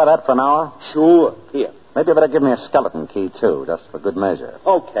 Could I borrow that for an hour? Sure. Here. Maybe you better give me a skeleton key, too, just for good measure.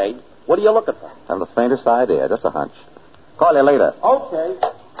 Okay. What are you looking for? I haven't the faintest idea. Just a hunch. Call you later. Okay.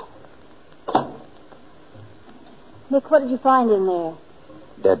 Nick, what did you find in there?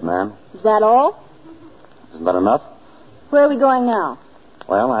 Dead man. Is that all? Isn't that enough? Where are we going now?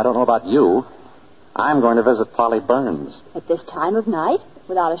 Well, I don't know about you. I'm going to visit Polly Burns. At this time of night?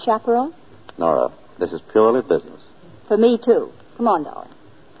 Without a chaperone? Nora, this is purely business. For me, too. Come on, darling.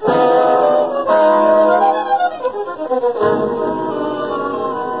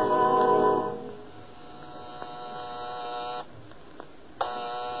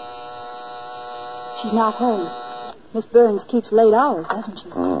 She's not home. Miss Burns keeps late hours, doesn't she?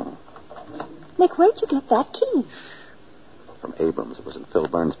 Nick, where'd you get that key? From Abrams. It was in Phil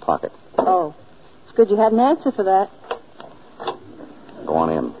Burns' pocket. Oh. It's good you had an answer for that. Go on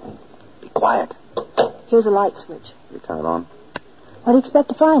in. Be quiet. Here's a light switch. You turn it on? What do you expect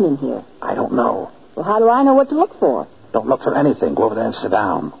to find in here? I don't know. Well, how do I know what to look for? Don't look for anything. Go over there and sit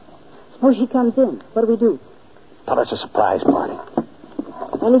down. Suppose she comes in. What do we do? Tell her it's a surprise party.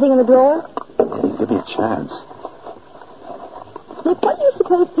 Anything in the drawers? Hey, give me a chance. Nick, what do you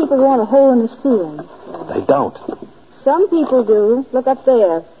suppose people want a hole in the ceiling? They don't. Some people do. Look up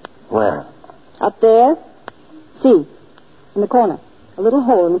there. Where? Up there. See. In the corner. A little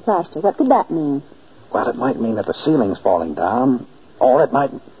hole in the plaster. What could that mean? Well, it might mean that the ceiling's falling down. Or it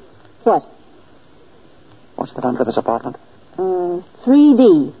might... What? What's the number of this apartment?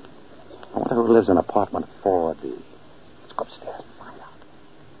 3D. I wonder who lives in apartment 4D. Let's go upstairs and find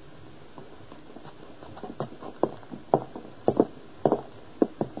out.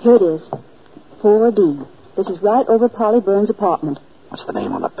 Here it is. 4D. This is right over Polly Burns' apartment. What's the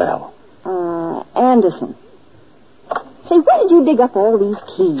name on the bell? Anderson. Say, where did you dig up all these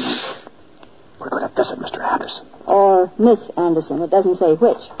keys? We're going to visit Mr. Anderson. Or Miss Anderson. It doesn't say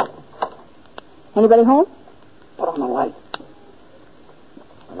which. Anybody home? Put on the light.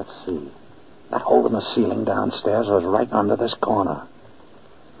 Well, let's see. That hole in the ceiling downstairs was right under this corner.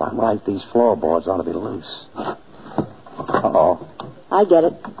 If I'm right, these floorboards ought to be loose. Uh-oh. I get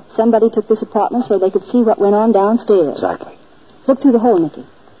it. Somebody took this apartment so they could see what went on downstairs. Exactly. Look through the hole, Nicky.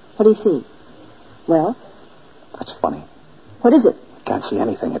 What do you see? Well? That's funny. What is it? Can't see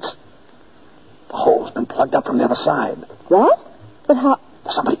anything. It's... The hole's been plugged up from the other side. What? But how...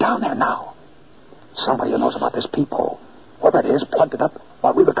 There's somebody down there now. Somebody who knows about this peephole. Whoever it is plugged it up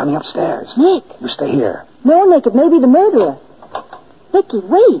while we were coming upstairs. Nick. You stay here. No, Nick. It may be the murderer. Nicky,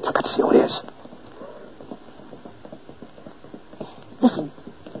 wait. I've got to see who it is. Listen.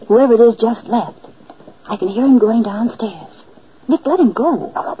 Whoever it is just left. I can hear him going downstairs. Nick, let him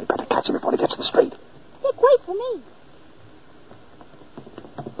go. No, we better catch him before he gets to the street. Nick, wait for me.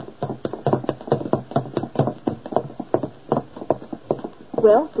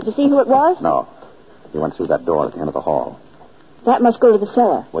 Well, did you see who it was? No. He went through that door at the end of the hall. That must go to the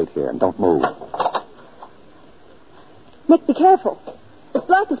cellar. Wait here and don't move. Nick, be careful. It's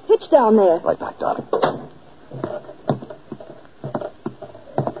black as pitch down there. Right back, darling.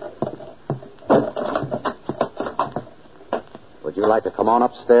 Would you like to come on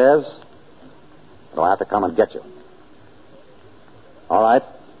upstairs? Or do I have to come and get you? All right.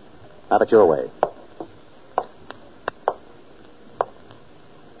 Have it your way.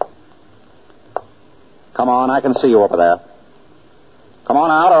 Come on, I can see you over there. Come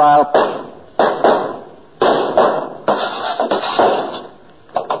on out or I'll...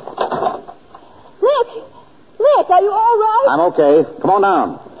 Nick, are you all right? I'm okay. Come on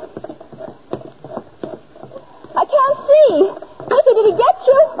down. I can't see. Nicky, did he get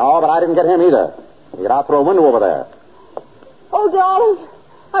you? No, but I didn't get him either. He got out through a window over there. Oh, darling,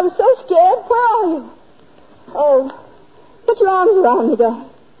 I was so scared. Where are you? Oh, put your arms around me, darling.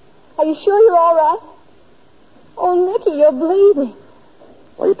 Are you sure you're all right? Oh, Nicky, you're bleeding.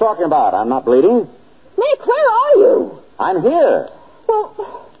 What are you talking about? I'm not bleeding. Nick, where are you? I'm here. Well,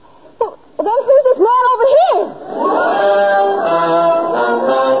 then who's this man over here?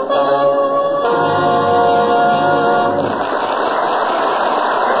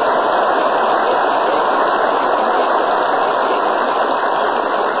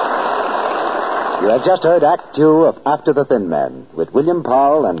 You have just heard Act 2 of After the Thin Man with William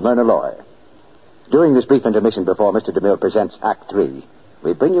Powell and Myrna Loy. During this brief intermission before Mr. DeMille presents Act 3,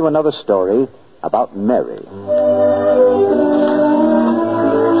 we bring you another story about Mary. She's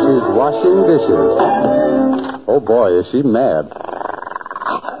washing dishes. Oh, boy, is she mad.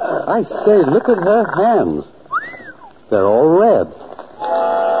 I say, look at her hands. They're all red.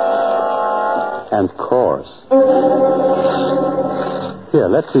 And coarse. Here,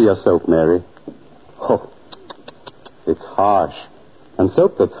 let's see your soap, Mary. Oh, it's harsh. And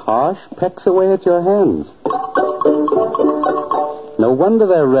soap that's harsh pecks away at your hands. No wonder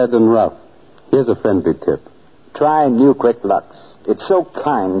they're red and rough. Here's a friendly tip. Try New Quick Lux. It's so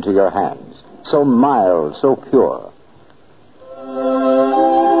kind to your hands, so mild, so pure.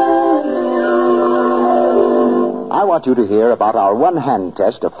 I want you to hear about our one-hand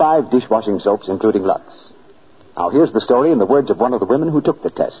test of 5 dishwashing soaps, including Lux. Now, here's the story in the words of one of the women who took the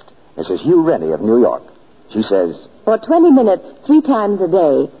test, Mrs. Hugh Rennie of New York. She says, For 20 minutes, 3 times a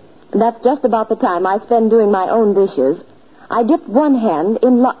day, and that's just about the time I spend doing my own dishes, I dip one hand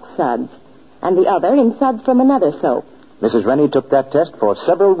in Lux suds and the other in suds from another soap. Mrs. Rennie took that test for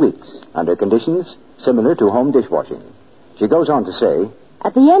several weeks under conditions similar to home dishwashing. She goes on to say,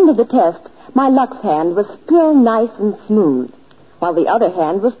 At the end of the test, my Lux hand was still nice and smooth, while the other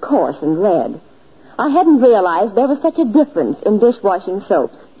hand was coarse and red. I hadn't realized there was such a difference in dishwashing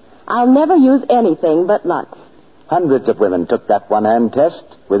soaps. I'll never use anything but Lux. Hundreds of women took that one-hand test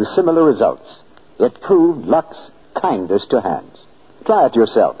with similar results. It proved Lux kindest to hands. Try it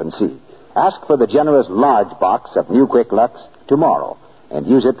yourself and see. Ask for the generous large box of New Quick Lux tomorrow and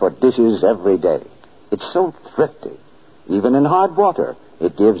use it for dishes every day. It's so thrifty. Even in hard water,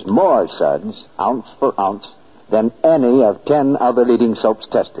 it gives more suds, ounce for ounce, than any of 10 other leading soaps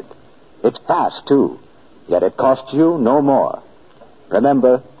tested. It's fast, too, yet it costs you no more.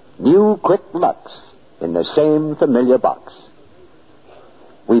 Remember, New Quick Lux in the same familiar box.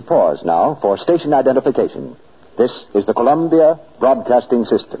 We pause now for station identification. This is the Columbia Broadcasting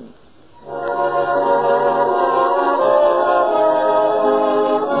System.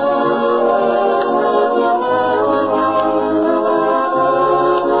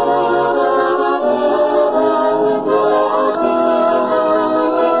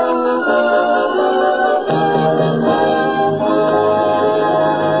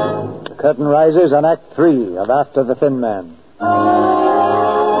 The curtain rises on Act 3 of After the Thin Man.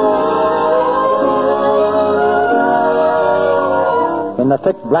 In the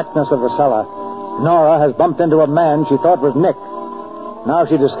thick blackness of the cellar, Nora has bumped into a man she thought was Nick. Now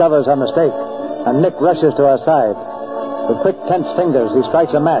she discovers her mistake, and Nick rushes to her side. With quick, tense fingers, he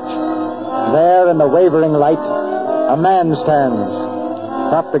strikes a match. There, in the wavering light, a man stands,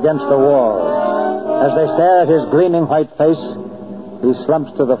 propped against the wall. As they stare at his gleaming white face, he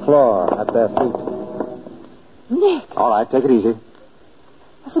slumps to the floor at their feet. Nick! All right, take it easy.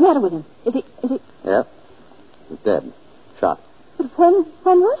 What's the matter with him? Is he... Yeah, he's dead. Shot. But when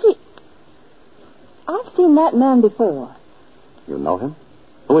was he? I've seen that man before. You know him?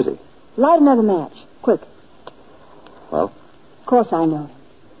 Who is he? Light another match. Quick. Well? Of course I know him.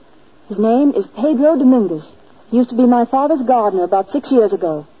 His name is Pedro Dominguez. He used to be my father's gardener about 6 years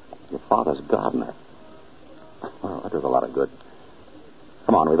ago. Your father's gardener? Well, that does a lot of good.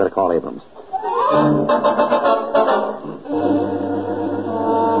 Come on, we better call Abrams.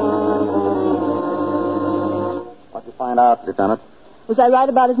 What'd you find out, Lieutenant? Was I right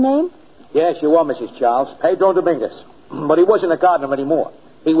about his name? Yes, you were, Mrs. Charles. Pedro Dominguez. But he wasn't a gardener anymore.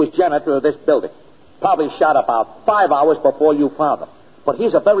 He was janitor of this building. Probably shot about 5 hours before you found him. But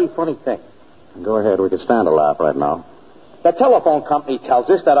here's a very funny thing. Go ahead. We could stand a laugh right now. The telephone company tells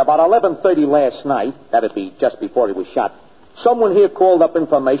us that about 11:30 last night, that'd be just before he was shot, someone here called up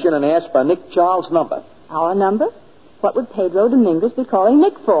information and asked for Nick Charles' number. Our number? What would Pedro Dominguez be calling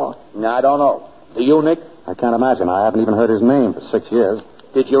Nick for? I don't know. Do you, Nick? I can't imagine. I haven't even heard his name for 6 years.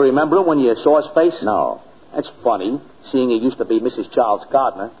 Did you remember him when you saw his face? No. That's funny, seeing he used to be Mrs. Charles'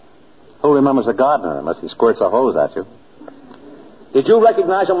 gardener. Who remembers a gardener unless he squirts a hose at you? Did you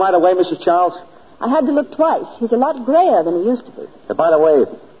recognize him right away, Mrs. Charles? I had to look twice. He's a lot grayer than he used to be. Hey, by the way,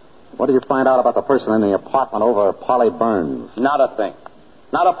 what did you find out about the person in the apartment over Polly Burns? Not a thing.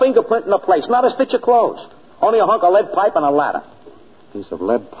 Not a fingerprint in the place. Not a stitch of clothes. Only a hunk of lead pipe and a ladder. Piece of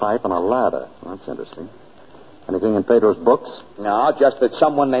lead pipe and a ladder. Well, that's interesting. Anything in Pedro's books? No, just that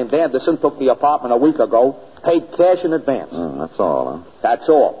someone named Anderson took the apartment a week ago, paid cash in advance. That's all, huh? That's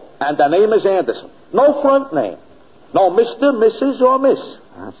all. And the name is Anderson. No front name. No Mr., Mrs., or Miss.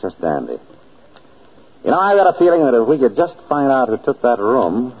 That's just dandy. You know, I got a feeling that if we could just find out who took that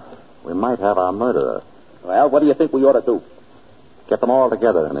room, we might have our murderer. Well, what do you think we ought to do? Get them all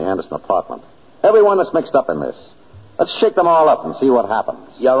together in the Anderson apartment. Everyone that's mixed up in this. Let's shake them all up and see what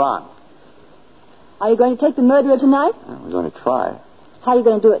happens. You're on. Are you going to take the murderer tonight? We're going to try. How are you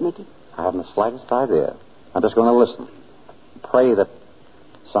going to do it, Nicky? I haven't the slightest idea. I'm just going to listen. Pray that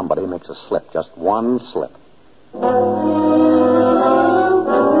somebody makes a slip. Just one slip.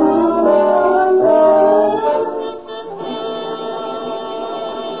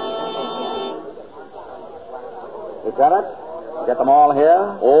 Lieutenant, get them all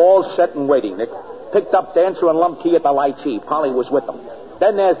here? All set and waiting, Nick. Picked up Dancer and Lumpkey at the Lychee. Polly was with them.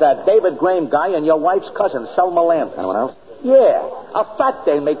 Then there's that David Graham guy and your wife's cousin, Selma Lambert. Anyone else? Yeah, a fat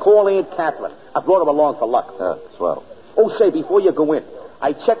dame they call Aunt Catherine. I brought her along for luck. Swell. Oh, say, before you go in,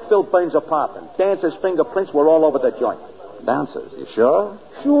 I checked Phil Burns' apartment. Dancer's fingerprints were all over the joint. Dancers, you sure?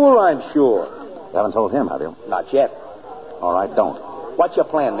 Sure, I'm sure. You haven't told him, have you? Not yet. All right, don't. What's your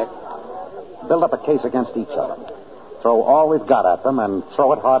plan, Nick? Build up a case against each of them. Throw all we've got at them and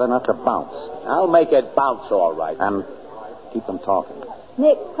throw it hard enough to bounce. I'll make it bounce, all right. And keep them talking.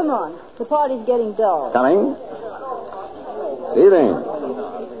 Nick, come on. The party's getting dull. Coming? Evening.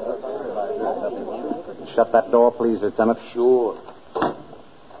 Shut that door, please, Lieutenant. Sure.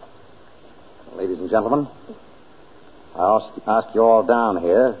 Ladies and gentlemen, I asked you all down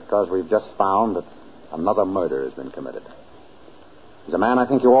here because we've just found that another murder has been committed. He's a man I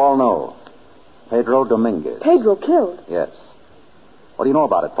think you all know. Pedro Dominguez. Pedro killed? Yes. What do you know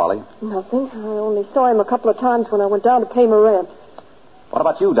about it, Polly? Nothing. I only saw him a couple of times when I went down to pay my rent. What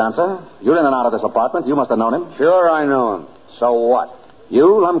about you, Dancer? You're in and out of this apartment. You must have known him. Sure, I know him. So what? You,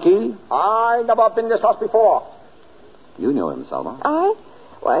 Lumkey? I never been in this house before. You knew him, Selma.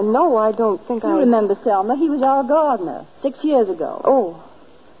 Well, no, I don't think You remember Selma? He was our gardener 6 years ago. Oh.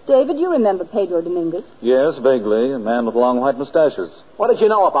 David, you remember Pedro Dominguez? Yes, vaguely. A man with long white mustaches. What did you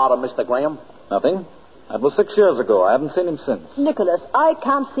know about him, Mr. Graham? Nothing. That was 6 years ago. I haven't seen him since. Nicholas, I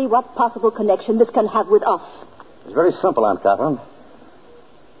can't see what possible connection this can have with us. It's very simple, Aunt Catherine.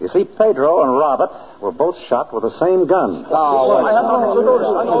 You see, Pedro and Robert were both shot with the same gun. Oh, I have nothing to do with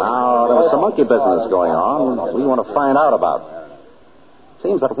it. Now, there was some monkey business going on we want to find out about. It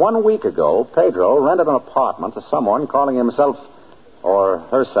seems that 1 week ago, Pedro rented an apartment to someone calling himself or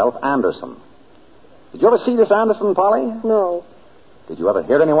herself Anderson. Did you ever see this Anderson, Polly? No. Did you ever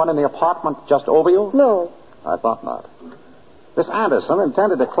hear anyone in the apartment just over you? No. I thought not. This Anderson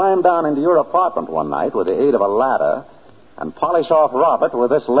intended to climb down into your apartment one night with the aid of a ladder and polish off Robert with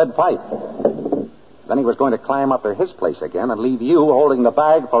this lead pipe. Then he was going to climb up to his place again and leave you holding the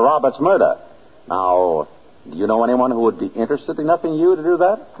bag for Robert's murder. Now, do you know anyone who would be interested enough in you to do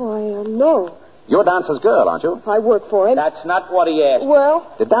that? Why, no. You're Dancer's girl, aren't you? I work for him. That's not what he asked.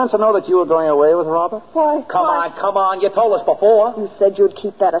 Well? Did Dancer know that you were going away with Robert? Why? Come on. You told us before. You said you'd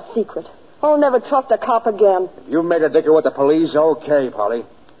keep that a secret. I'll never trust a cop again. You made a dicker with the police, okay, Polly.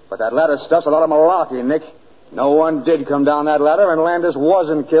 But that ladder stuff's a lot of malarkey, Nick. No one did come down that ladder, and Landis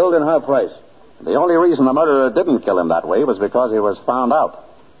wasn't killed in her place. The only reason the murderer didn't kill him that way was because he was found out.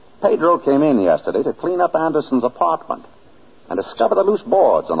 Pedro came in yesterday to clean up Anderson's apartment and discovered the loose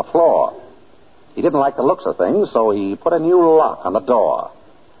boards on the floor. He didn't like the looks of things, so he put a new lock on the door.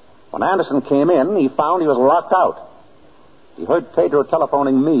 When Anderson came in, he found he was locked out. He heard Pedro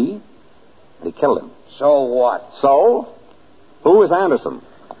telephoning me, and he killed him. So what? So? Who is Anderson?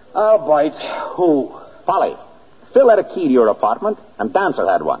 I'll bite. Who? Polly. Phil had a key to your apartment, and Dancer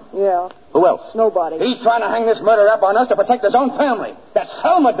had one. Yeah. Who else? Nobody. He's trying to hang this murder up on us to protect his own family. That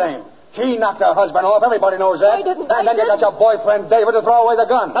Selma dame. She knocked her husband off. Everybody knows that. I didn't. And then you got your boyfriend, David, to throw away the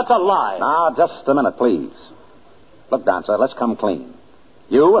gun. That's a lie. Now, just a minute, please. Look, Dancer, let's come clean.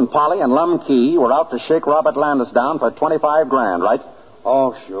 You and Polly and Lum Key were out to shake Robert Landis down for $25,000, right?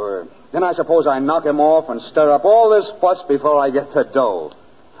 Oh, sure. Then I suppose I knock him off and stir up all this fuss before I get the dough.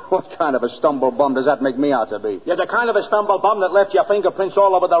 What kind of a stumble bum does that make me out to be? You're the kind of a stumble bum that left your fingerprints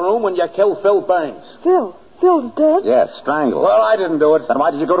all over the room when you killed Phil Burns. Phil? Phil's dead? Yes, strangled. Well, I didn't do it. Then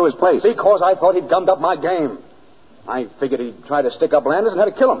why did you go to his place? Because I thought he'd gummed up my game. I figured he'd try to stick up Landis and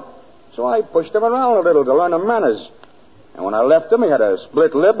had to kill him. So I pushed him around a little to learn him manners. And when I left him, he had a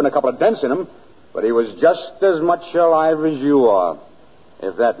split lip and a couple of dents in him. But he was just as much alive as you are,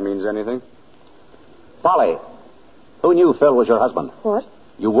 if that means anything. Polly, who knew Phil was your husband? What?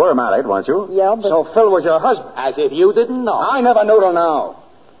 You were married, weren't you? Yeah, but... So Phil was your husband? As if you didn't know. I never knew till now.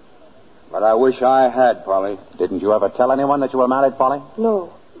 But I wish I had, Polly. Didn't you ever tell anyone that you were married, Polly?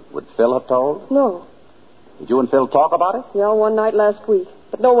 No. Would Phil have told? No. Did you and Phil talk about it? Yeah, one night last week.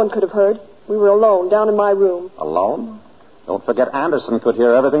 But no one could have heard. We were alone, down in my room. Alone? Don't forget Anderson could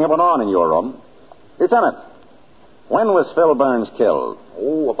hear everything that went on in your room. Lieutenant, when was Phil Burns killed?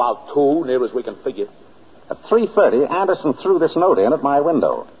 Oh, about 2, near as we can figure. At 3:30, Anderson threw this note in at my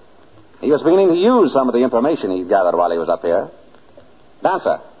window. He was beginning to use some of the information he'd gathered while he was up here.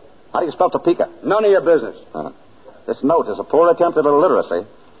 Dancer, how do you spell Topeka? None of your business. This note is a poor attempt at illiteracy.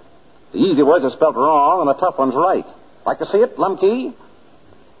 The easy words are spelled wrong and the tough ones right. Like to see it, Lumkey?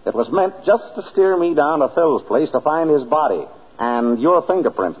 It was meant just to steer me down to Phil's place to find his body. And your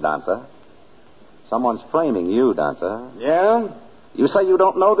fingerprints, Dancer. Someone's framing you, Dancer. Yeah? You say you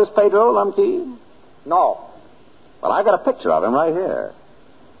don't know this Pedro, Lumkey? No. Well, I've got a picture of him right here.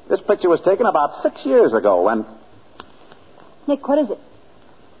 This picture was taken about 6 years ago when... Nick, what is it?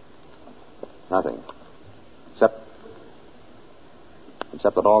 Nothing. Except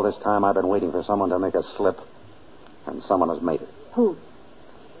Except that all this time I've been waiting for someone to make a slip, and someone has made it. Who?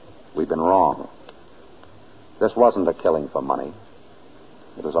 We've been wrong. This wasn't a killing for money.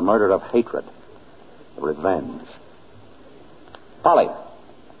 It was a murder of hatred, revenge. Polly,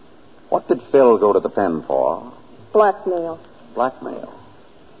 what did Phil go to the pen for? Blackmail. Blackmail.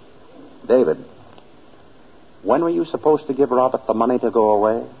 David, when were you supposed to give Robert the money to go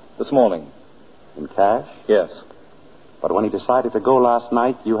away? This morning. In cash? Yes. But when he decided to go last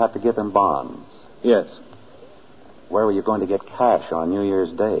night, you had to give him bonds. Yes. Where were you going to get cash on New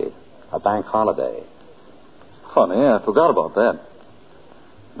Year's Day? A bank holiday. Funny, I forgot about that.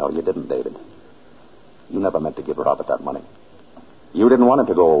 No, you didn't, David. You never meant to give Robert that money. You didn't want him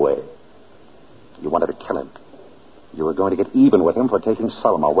to go away. You wanted to kill him. You were going to get even with him for taking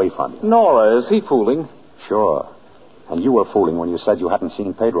Selma away from you. Nora, is he fooling? Sure. And you were fooling when you said you hadn't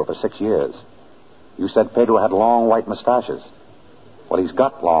seen Pedro for 6 years. You said Pedro had long white mustaches. Well, he's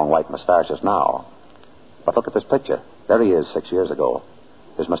got long white mustaches now. But look at this picture. There he is 6 years ago.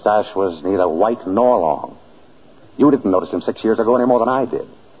 His mustache was neither white nor long. You didn't notice him 6 years ago any more than I did.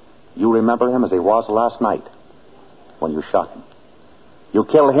 You remember him as he was last night when you shot him. You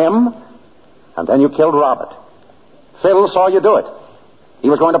killed him, and then you killed Robert. Phil saw you do it. He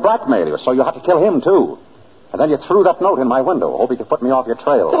was going to blackmail you, so you had to kill him, too. And then you threw that note in my window, hoping to put me off your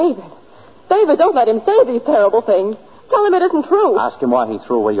trail. David, don't let him say these terrible things. Tell him it isn't true. Ask him why he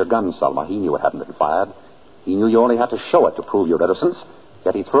threw away your gun, Selma. He knew it hadn't been fired. He knew you only had to show it to prove your innocence,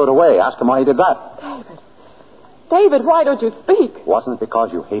 yet he threw it away. Ask him why he did that. David, why don't you speak? Wasn't it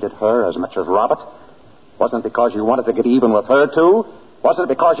because you hated her as much as Robert? Wasn't it because you wanted to get even with her, too? Wasn't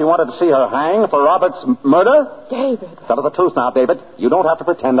it because you wanted to see her hang for Robert's murder? David. Tell her the truth now, David. You don't have to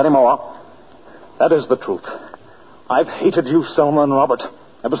pretend anymore. That is the truth. I've hated you, Selma and Robert,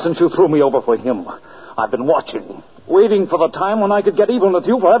 ever since you threw me over for him. I've been watching, waiting for the time when I could get even with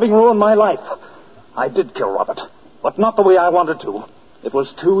you for having ruined my life. I did kill Robert, but not the way I wanted to. It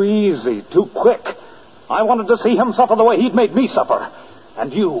was too easy, too quick. I wanted to see him suffer the way he'd made me suffer.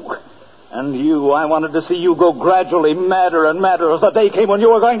 And you, I wanted to see you go gradually madder and madder as the day came when you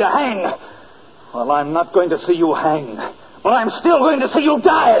were going to hang. Well, I'm not going to see you hang, but I'm still going to see you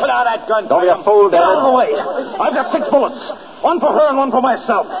die. Put out that gun. Don't be a fool, David. Get out of the way. I've got 6 bullets. One for her and one for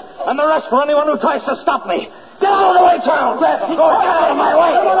myself. And the rest for anyone who tries to stop me. Get out of the way, Charles. Go out of my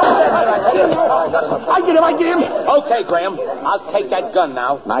way. I get him. Okay, Graham. I'll take that gun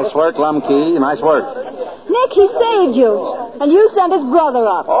now. Nice work, Lumkey. Nice work. Nick, he saved you. And you sent his brother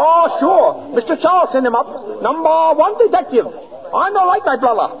up. Oh, sure. Mr. Charles sent him up. #1 detective. I don't like my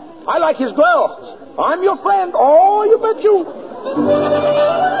brother. I like his girl. I'm your friend. Oh, you bet you.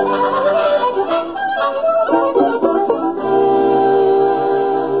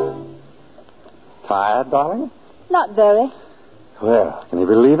 Tired, darling? Not very. Well, can you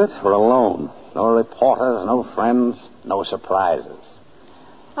believe it? We're alone. No reporters, no friends, no surprises.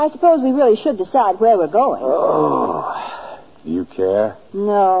 I suppose we really should decide where we're going. Oh, you care?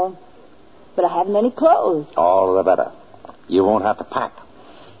 No. But I haven't any clothes. All the better. You won't have to pack.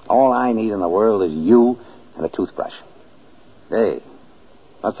 All I need in the world is you and a toothbrush. Hey,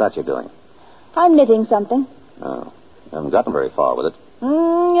 what's that you're doing? I'm knitting something. Oh, you haven't gotten very far with it.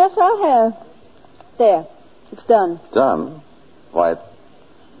 Yes, I have. There. It's done. Done? Why,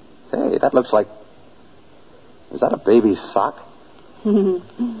 hey, that looks like... Is that a baby's sock? And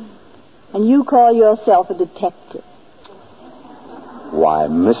you call yourself a detective? Why,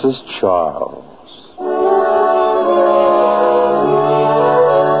 Mrs. Charles.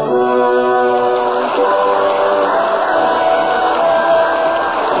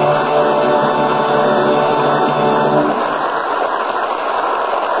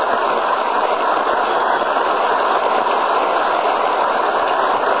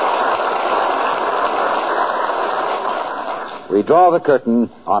 We draw the curtain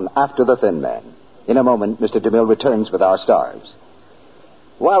on After the Thin Man. In a moment, Mr. DeMille returns with our stars.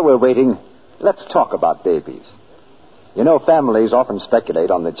 While we're waiting, let's talk about babies. You know, families often speculate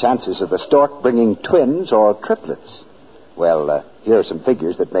on the chances of the stork bringing twins or triplets. Well, here are some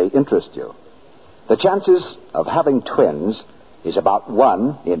figures that may interest you. The chances of having twins is about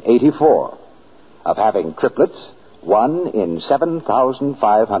 1 in 84. Of having triplets, 1 in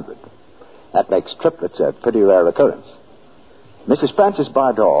 7,500. That makes triplets a pretty rare occurrence. Mrs. Frances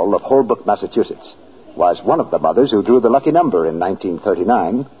Bardall of Holbrook, Massachusetts, was one of the mothers who drew the lucky number in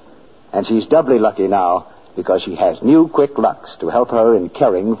 1939, and she's doubly lucky now because she has new quick Lux to help her in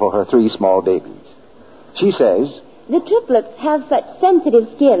caring for her 3 small babies. She says, The triplets have such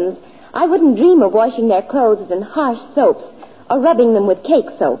sensitive skins, I wouldn't dream of washing their clothes in harsh soaps or rubbing them with cake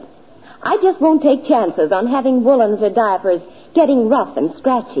soap. I just won't take chances on having woolens or diapers getting rough and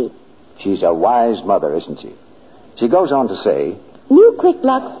scratchy. She's a wise mother, isn't she? She goes on to say, New Quick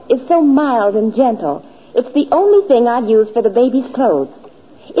Lux is so mild and gentle. It's the only thing I'd use for the baby's clothes.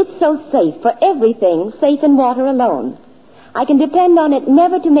 It's so safe for everything, safe in water alone. I can depend on it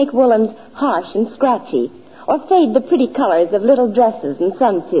never to make woolens harsh and scratchy or fade the pretty colors of little dresses and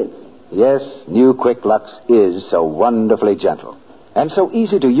sunsuits. yes, New Quick Lux is so wonderfully gentle. And so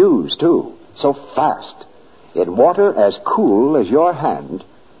easy to use, too. So fast. In water as cool as your hand,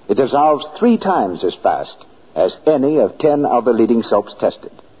 it dissolves 3 times as fast as any of 10 of the leading soaps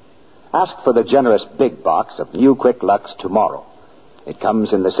tested. Ask for the generous big box of New Quick Lux tomorrow. It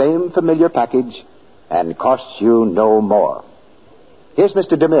comes in the same familiar package and costs you no more. Here's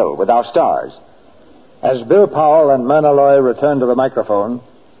Mr. DeMille with our stars. As Bill Powell and Myrna Loy return to the microphone,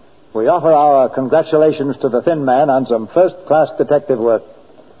 we offer our congratulations to the Thin Man on some first-class detective work.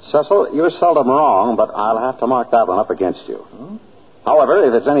 Cecil, you're seldom wrong, but I'll have to mark that one up against you. However,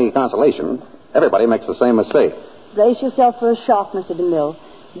 if it's any consolation, everybody makes the same mistake. Brace yourself for a shock, Mr. DeMille.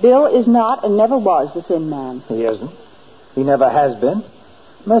 Bill is not and never was the Thin Man. He isn't. He never has been.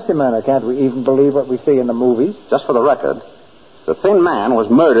 Mercy, Myrna, can't we even believe what we see in the movies? Just for the record, the Thin Man was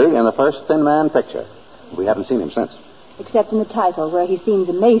murdered in the first Thin Man picture. We haven't seen him since. Except in the title, where he seems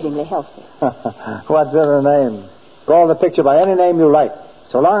amazingly healthy. What's in a name? Call the picture by any name you like,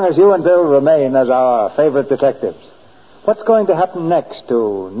 so long as you and Bill remain as our favorite detectives. What's going to happen next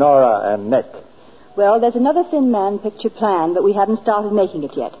to Nora and Nick? Well, there's another Thin Man picture planned, but we haven't started making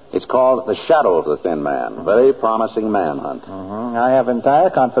it yet. It's called The Shadow of the Thin Man. Very promising manhunt. I have entire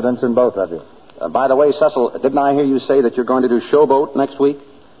confidence in both of you. By the way, Cecil, didn't I hear you say that you're going to do Showboat next week?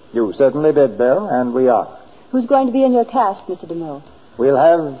 You certainly did, Bill, and we are. Who's going to be in your cast, Mr. DeMille? We'll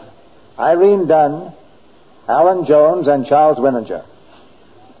have Irene Dunn, Alan Jones, and Charles Winninger.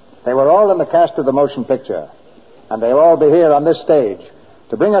 They were all in the cast of the motion picture, and they'll all be here on this stage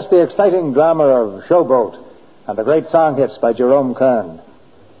to bring us the exciting drama of Showboat and the great song hits by Jerome Kern.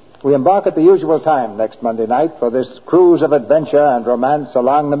 We embark at the usual time next Monday night for this cruise of adventure and romance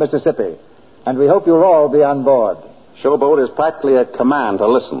along the Mississippi, and we hope you'll all be on board. Showboat is practically a command to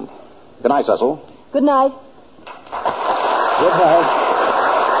listen. Good night, Cecil. Good night. Good night.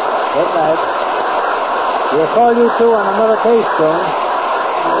 Good night. We'll call you two on another case soon.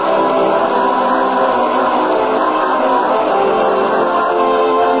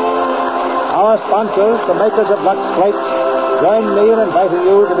 Our sponsors, the makers of Lux Flakes, join me in inviting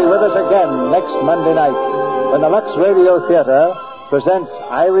you to be with us again next Monday night when the Lux Radio Theater presents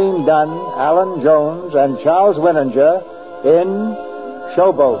Irene Dunn, Alan Jones, and Charles Winninger in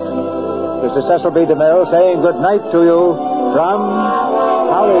Showboat. This is Cecil B. DeMille saying good night to you from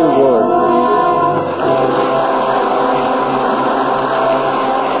Hollywood.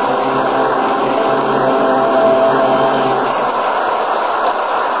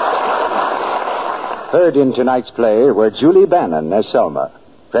 Heard in tonight's play were Julie Bannon as Selma,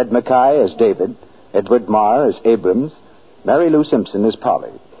 Fred Mackay as David, Edward Marr as Abrams, Mary Lou Simpson as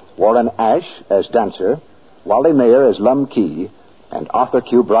Polly, Warren Ash as Dancer, Wally Mayer as Lum Key, and Arthur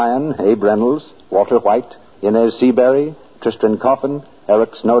Q. Bryan, Abe Reynolds, Walter White, Inez Seabury, Tristan Coffin,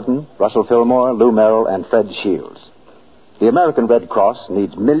 Eric Snowden, Russell Fillmore, Lou Merrill, and Fred Shields. The American Red Cross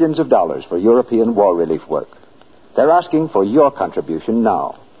needs millions of dollars for European war relief work. They're asking for your contribution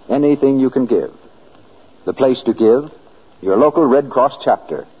now. Anything you can give. The place to give, your local Red Cross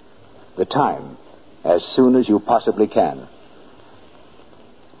chapter. The time, as soon as you possibly can.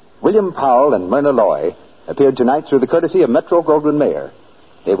 William Powell and Myrna Loy appeared tonight through the courtesy of Metro-Goldwyn-Mayer.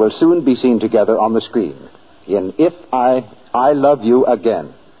 They will soon be seen together on the screen in If I Love You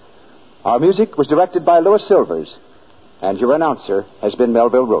Again. Our music was directed by Louis Silvers, and your announcer has been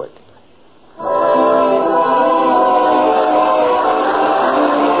Melville Ruick.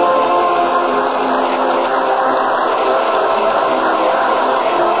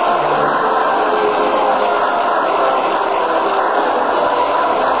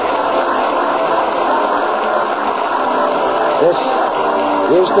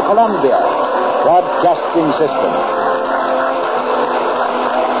 This is the Columbia Broadcasting System.